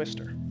hitting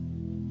Worcester.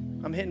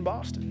 I'm hitting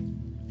Boston.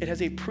 It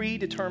has a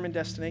predetermined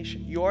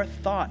destination. Your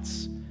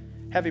thoughts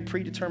have a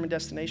predetermined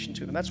destination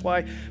to them. That's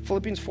why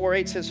Philippians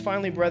 4:8 says,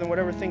 finally, brethren,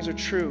 whatever things are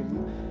true,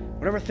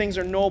 Whatever things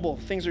are noble,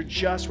 things are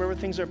just, whatever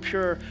things are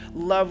pure,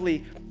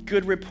 lovely,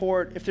 good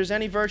report. If there's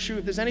any virtue,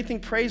 if there's anything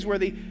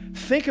praiseworthy,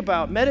 think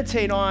about,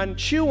 meditate on,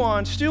 chew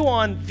on, stew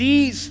on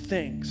these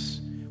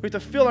things. We have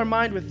to fill our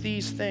mind with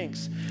these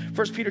things.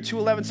 1 Peter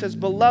 2:11 says,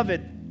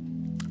 beloved,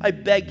 I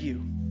beg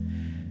you.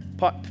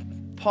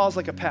 Paul's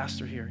like a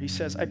pastor here. He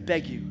says, I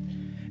beg you,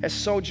 as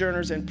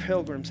sojourners and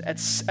pilgrims,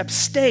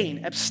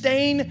 abstain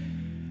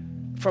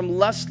from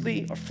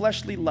lustly or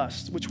fleshly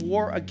lusts, which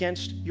war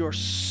against your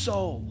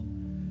soul.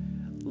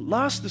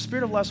 Lust, the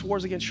spirit of lust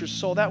wars against your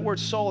soul. That word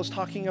soul is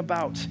talking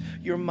about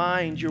your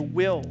mind, your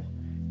will,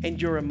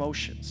 and your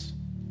emotions.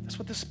 That's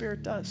what the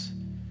Spirit does.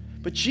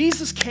 But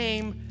Jesus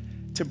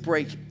came to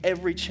break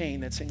every chain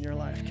that's in your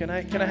life. Can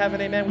I have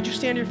an amen? Would you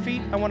stand to your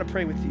feet? I want to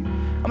pray with you.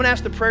 I'm going to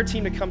ask the prayer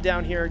team to come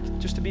down here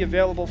just to be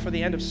available for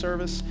the end of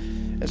service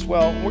as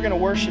well. We're going to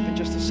worship in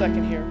just a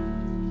second here.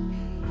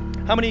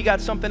 How many of you got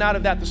something out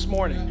of that this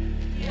morning?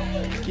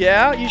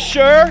 Yeah? You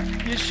sure?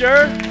 You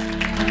sure?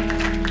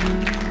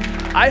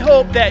 I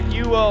hope that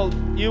you will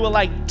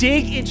like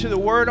dig into the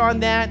word on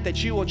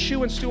that you will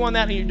chew and stew on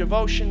that in your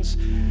devotions,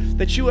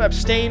 that you will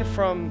abstain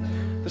from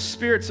the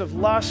spirits of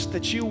lust,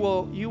 that you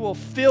will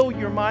fill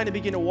your mind and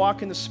begin to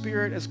walk in the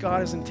Spirit as God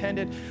has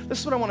intended. This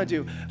is what I want to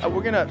do.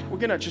 We're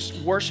gonna just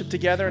worship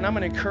together, and I'm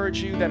going to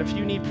encourage you that if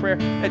you need prayer,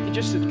 in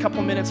just a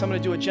couple minutes, I'm going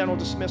to do a general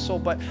dismissal,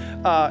 but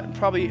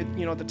probably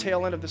at the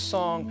tail end of the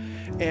song,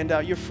 and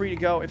you're free to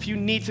go. If you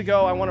need to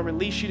go, I want to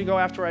release you to go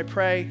after I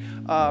pray.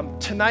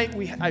 Tonight,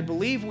 I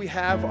believe we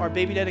have our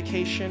baby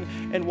dedication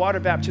and water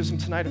baptism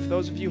tonight. If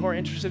those of you who are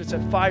interested, it's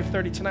at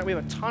 5:30 tonight. We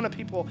have a ton of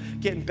people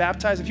getting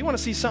baptized. If you want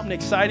to see something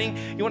exciting,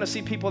 you want to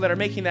see people that are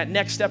making that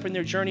next step in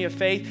their journey of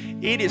faith,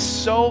 it is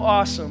so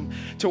awesome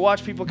to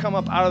watch people come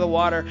up out of the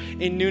water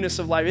in newness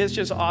of life. It's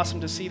just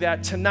awesome to see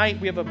that. Tonight,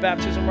 we have a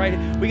baptism right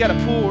here. We got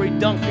a pool where we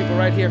dunk people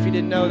right here if you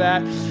didn't know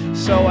that.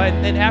 So,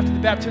 and after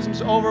the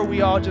baptism's over, we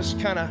all just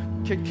kind of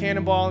kick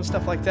cannonball and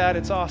stuff like that.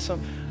 It's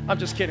awesome. I'm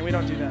just kidding. We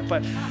don't do that.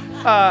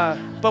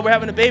 But we're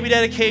having a baby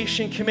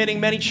dedication, committing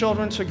many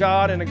children to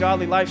God and a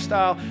godly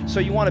lifestyle.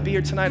 So you want to be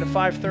here tonight at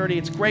 5:30.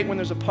 It's great when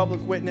there's a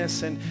public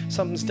witness and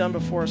something's done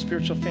before a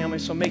spiritual family.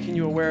 So making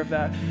you aware of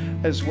that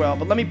as well.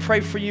 But let me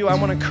pray for you. I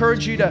want to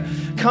encourage you to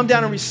come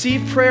down and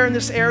receive prayer in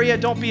this area.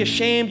 Don't be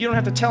ashamed. You don't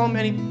have to tell them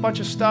any bunch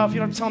of stuff. You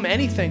don't have to tell them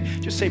anything.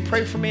 Just say,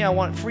 pray for me. I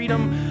want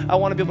freedom. I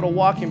want to be able to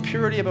walk in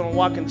purity. I want to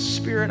walk in the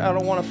Spirit. I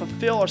don't want to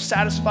fulfill or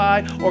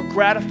satisfy or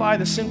gratify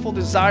the sinful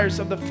desires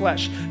of the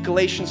flesh.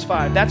 Galatians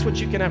 5. That's what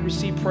you can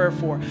receive prayer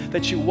for.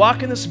 That you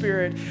walk in the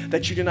Spirit,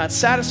 that you do not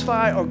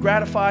satisfy or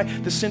gratify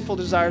the sinful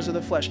desires of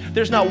the flesh.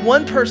 There's not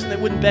one person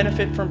that wouldn't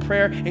benefit from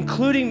prayer,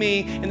 including me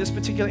in this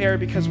particular area,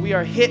 because we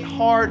are hit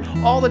hard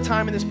all the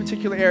time in this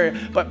particular area.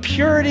 But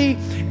purity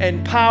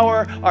and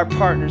power are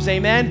partners.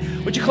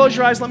 Amen? Would you close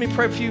your eyes? Let me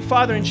pray for you.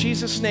 Father, in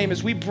Jesus' name,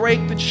 as we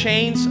break the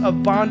chains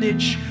of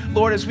bondage,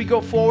 Lord, as we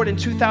go forward in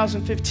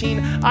 2015,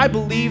 I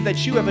believe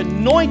that you have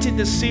anointed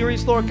this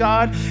series, Lord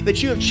God,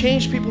 that you have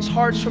changed people's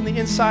hearts from the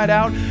inside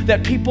out,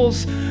 that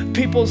people's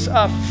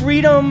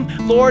freedom,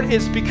 Lord,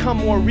 is become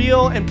more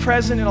real and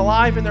present and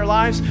alive in their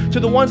lives. To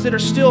the ones that are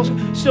still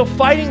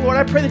fighting, Lord,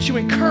 I pray that you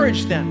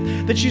encourage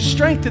them, that you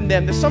strengthen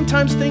them, that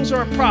sometimes things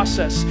are a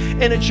process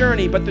and a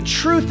journey, but the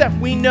truth that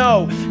we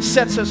know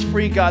sets us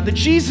free, God. The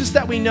Jesus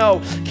that we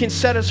know can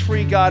set us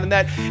free, God, and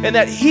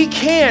that he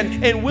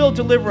can and will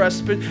deliver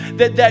us, but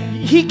that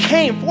he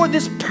came for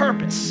this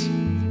purpose.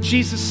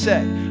 Jesus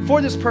said,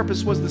 for this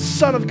purpose was the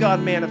Son of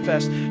God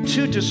manifest,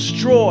 to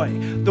destroy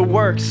the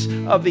works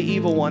of the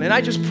evil one. And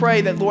I just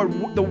pray that,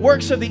 Lord, the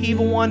works of the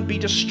evil one be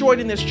destroyed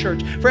in this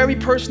church. For every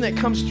person that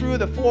comes through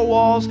the four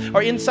walls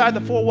or inside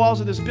the four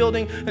walls of this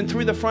building and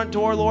through the front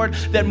door, Lord,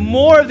 that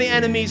more of the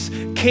enemy's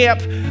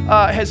camp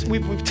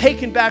we've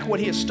taken back what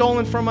he has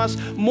stolen from us.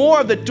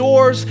 More of the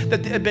doors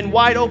that have been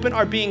wide open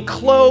are being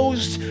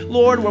closed,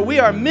 Lord, where we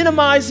are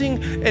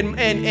minimizing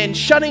and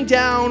shutting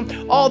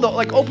down all the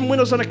like open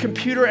windows on a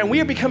computer, and we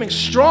are becoming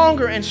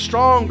stronger and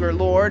stronger,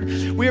 Lord.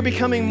 We are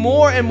becoming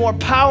more and more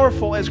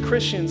powerful as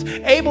Christians,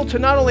 able to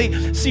not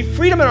only see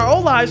freedom in our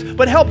own lives,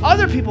 but help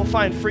other people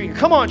find freedom.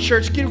 Come on,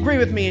 church, agree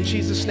with me in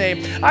Jesus'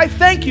 name. I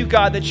thank you,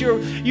 God, that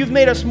you've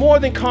made us more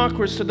than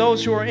conquerors to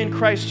those who are in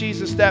Christ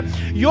Jesus, that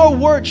your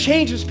word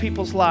changes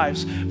people's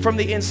lives from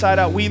the inside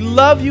out. We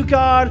love you,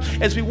 God,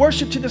 as we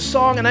worship to this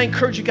song, and I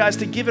encourage you guys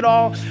to give it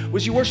all.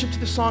 As you worship to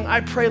the song,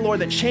 I pray, Lord,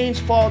 that chains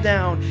fall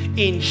down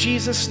in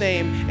Jesus'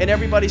 name. And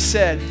everybody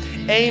said,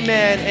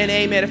 amen and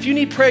amen. If you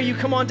need prayer, you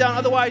come on down.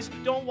 Otherwise,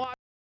 don't watch.